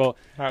show as well.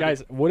 Howdy.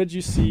 Guys, what did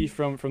you see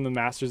from the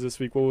Masters this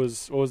week? What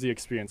was the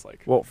experience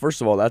like? Well, first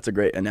of all, that's a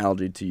great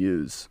analogy to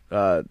use.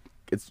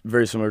 It's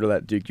very similar to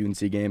that Duke-UNC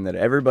game that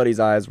everybody's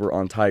eyes were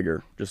on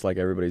Tiger, just like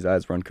everybody's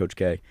eyes were on Coach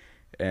K.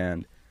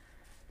 And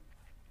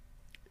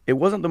it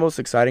wasn't the most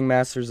exciting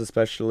Masters,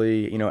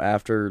 especially,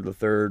 after the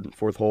third,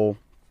 fourth hole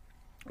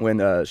when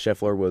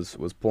Scheffler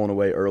was pulling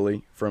away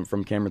early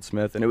from Cameron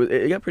Smith. And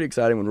it got pretty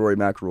exciting when Rory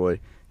McIlroy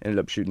ended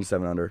up shooting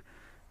 7 under.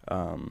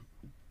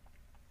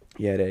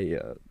 He had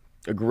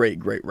a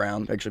great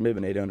round. Actually, maybe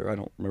an 8 under. I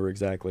don't remember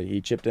exactly.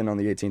 He chipped in on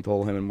the 18th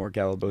hole. Him and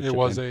Morikawa both It chipped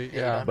was in.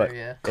 But,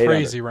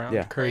 crazy round.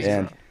 Yeah. Crazy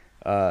And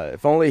round.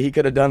 if only he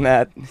could have done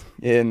that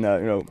in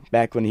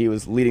back when he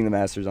was leading the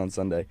Masters on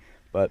Sunday.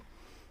 But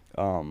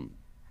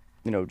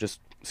just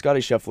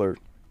Scotty Scheffler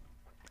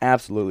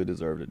absolutely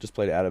deserved it. Just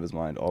played it out of his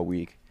mind all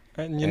week.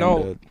 And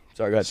sorry,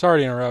 go ahead. sorry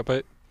to interrupt,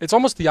 but it's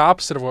almost the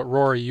opposite of what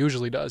Rory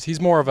usually does. He's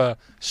more of a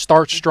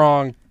start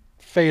strong,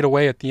 fade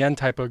away at the end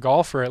type of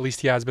golfer. At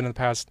least he has been in the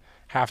past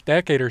half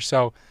decade or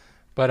so.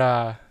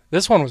 But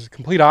this one was a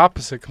complete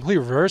opposite, complete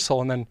reversal.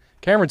 And then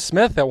Cameron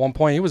Smith at one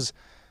point, he was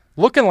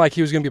looking like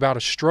he was going to be about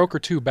a stroke or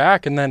two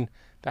back. And then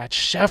that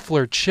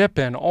Scheffler chip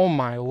in, oh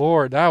my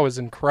Lord, that was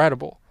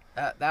incredible.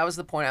 That was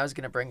the point I was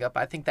going to bring up.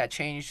 I think that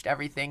changed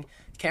everything.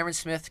 Cameron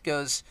Smith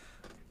goes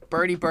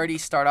birdie,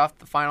 start off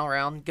the final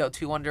round, go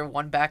 2 under,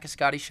 1 back of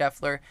Scotty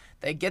Scheffler.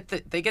 They get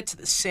to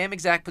the same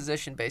exact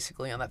position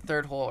basically on that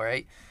third hole,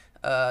 right?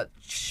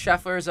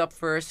 Scheffler is up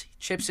first,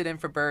 chips it in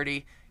for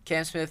birdie.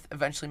 Cam Smith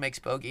eventually makes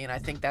bogey, and I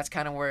think that's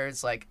kind of where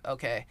it's like,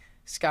 okay,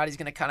 Scotty's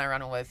going to kind of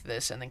run away with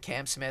this, and then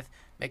Cam Smith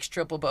makes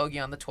triple bogey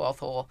on the 12th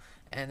hole,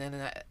 and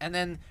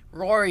then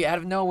Rory out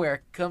of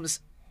nowhere comes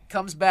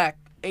back,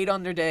 8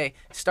 under day,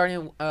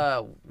 starting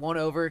 1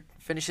 over,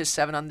 finishes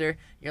 7 under.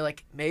 You're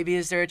like, maybe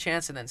is there a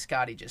chance? And then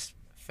Scotty just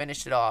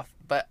finished it off.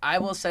 But I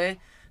will say,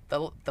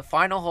 the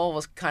final hole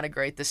was kind of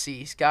great to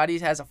see. Scotty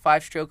has a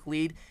 5-stroke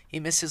lead. He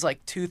misses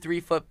like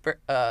 2-3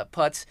 foot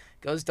putts,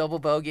 goes double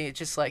bogey. It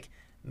just like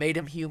made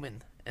him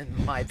human,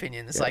 in my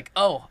opinion. It's like,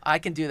 oh, I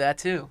can do that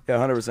too. Yeah,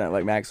 100%.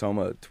 Like Max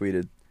Homa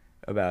tweeted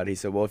about, he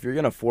said, well, if you're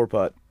going to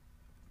 4-putt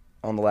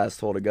on the last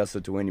hole at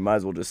Augusta to win, you might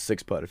as well just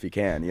 6-putt if you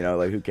can.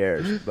 Who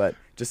cares? But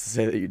just to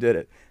say that you did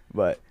it.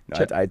 But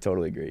no, I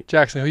totally agree.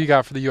 Jackson, who you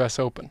got for the U.S.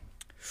 Open?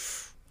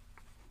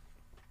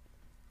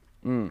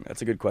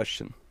 That's a good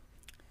question.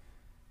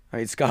 I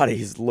mean,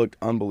 Scotty's looked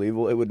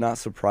unbelievable. It would not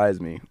surprise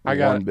me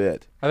one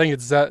bit. I think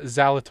it's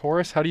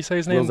Zalatoris. How do you say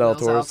his name? Will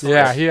Zalatoris.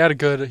 Yeah, he had a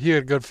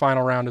good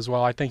final round as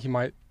well. I think he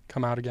might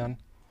come out again.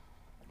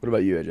 What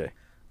about you, AJ?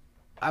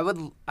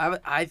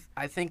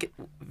 I think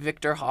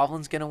Victor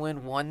Hovland's gonna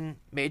win one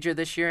major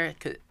this year.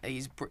 'Cause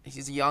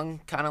he's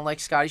young, kind of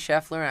like Scotty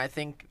Scheffler, and I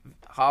think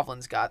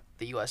Hovland's got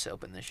the U.S.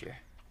 Open this year.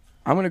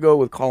 I'm gonna go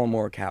with Colin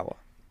Morikawa.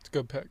 It's a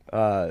good pick.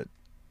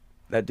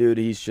 That dude,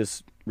 he's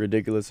just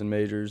ridiculous in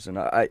majors, and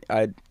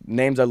I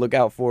names I look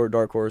out for.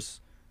 Dark horse,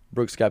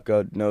 Brooks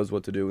Koepka knows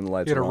what to do when the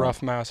lights He had are a on.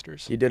 rough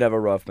Masters. He did have a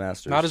rough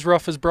Masters. Not as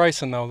rough as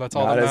Bryson though. That's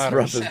all Not that as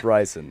matters. rough as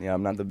Bryson. Yeah,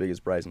 I'm not the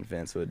biggest Bryson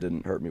fan, so it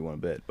didn't hurt me one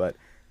bit. But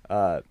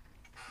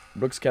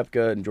Brooks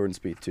Koepka and Jordan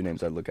Spieth, 2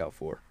 names I'd look out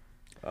for.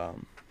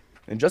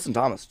 And Justin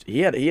Thomas, he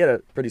had a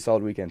pretty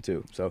solid weekend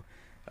too. So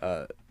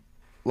a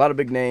lot of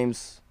big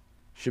names.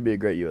 Should be a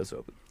great U.S.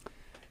 Open.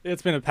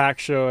 It's been a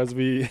packed show as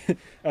we've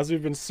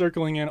been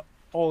circling in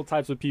all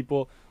types of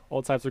people,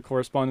 all types of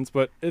correspondence.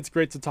 But it's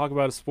great to talk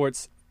about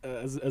sports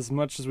as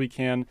much as we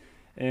can.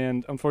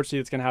 And unfortunately,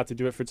 it's going to have to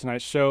do it for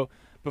tonight's show.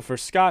 But for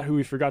Scott, who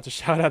we forgot to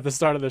shout out at the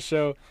start of the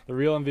show, the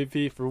real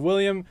MVP, for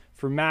William,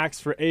 for Max,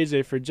 for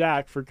AJ, for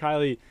Jack, for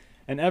Kylie,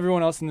 and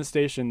everyone else in the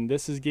station,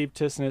 this is Gabe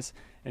Tisness,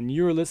 and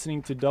you are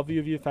listening to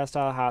WVFS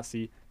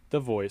Tallahassee, the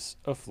voice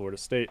of Florida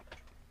State.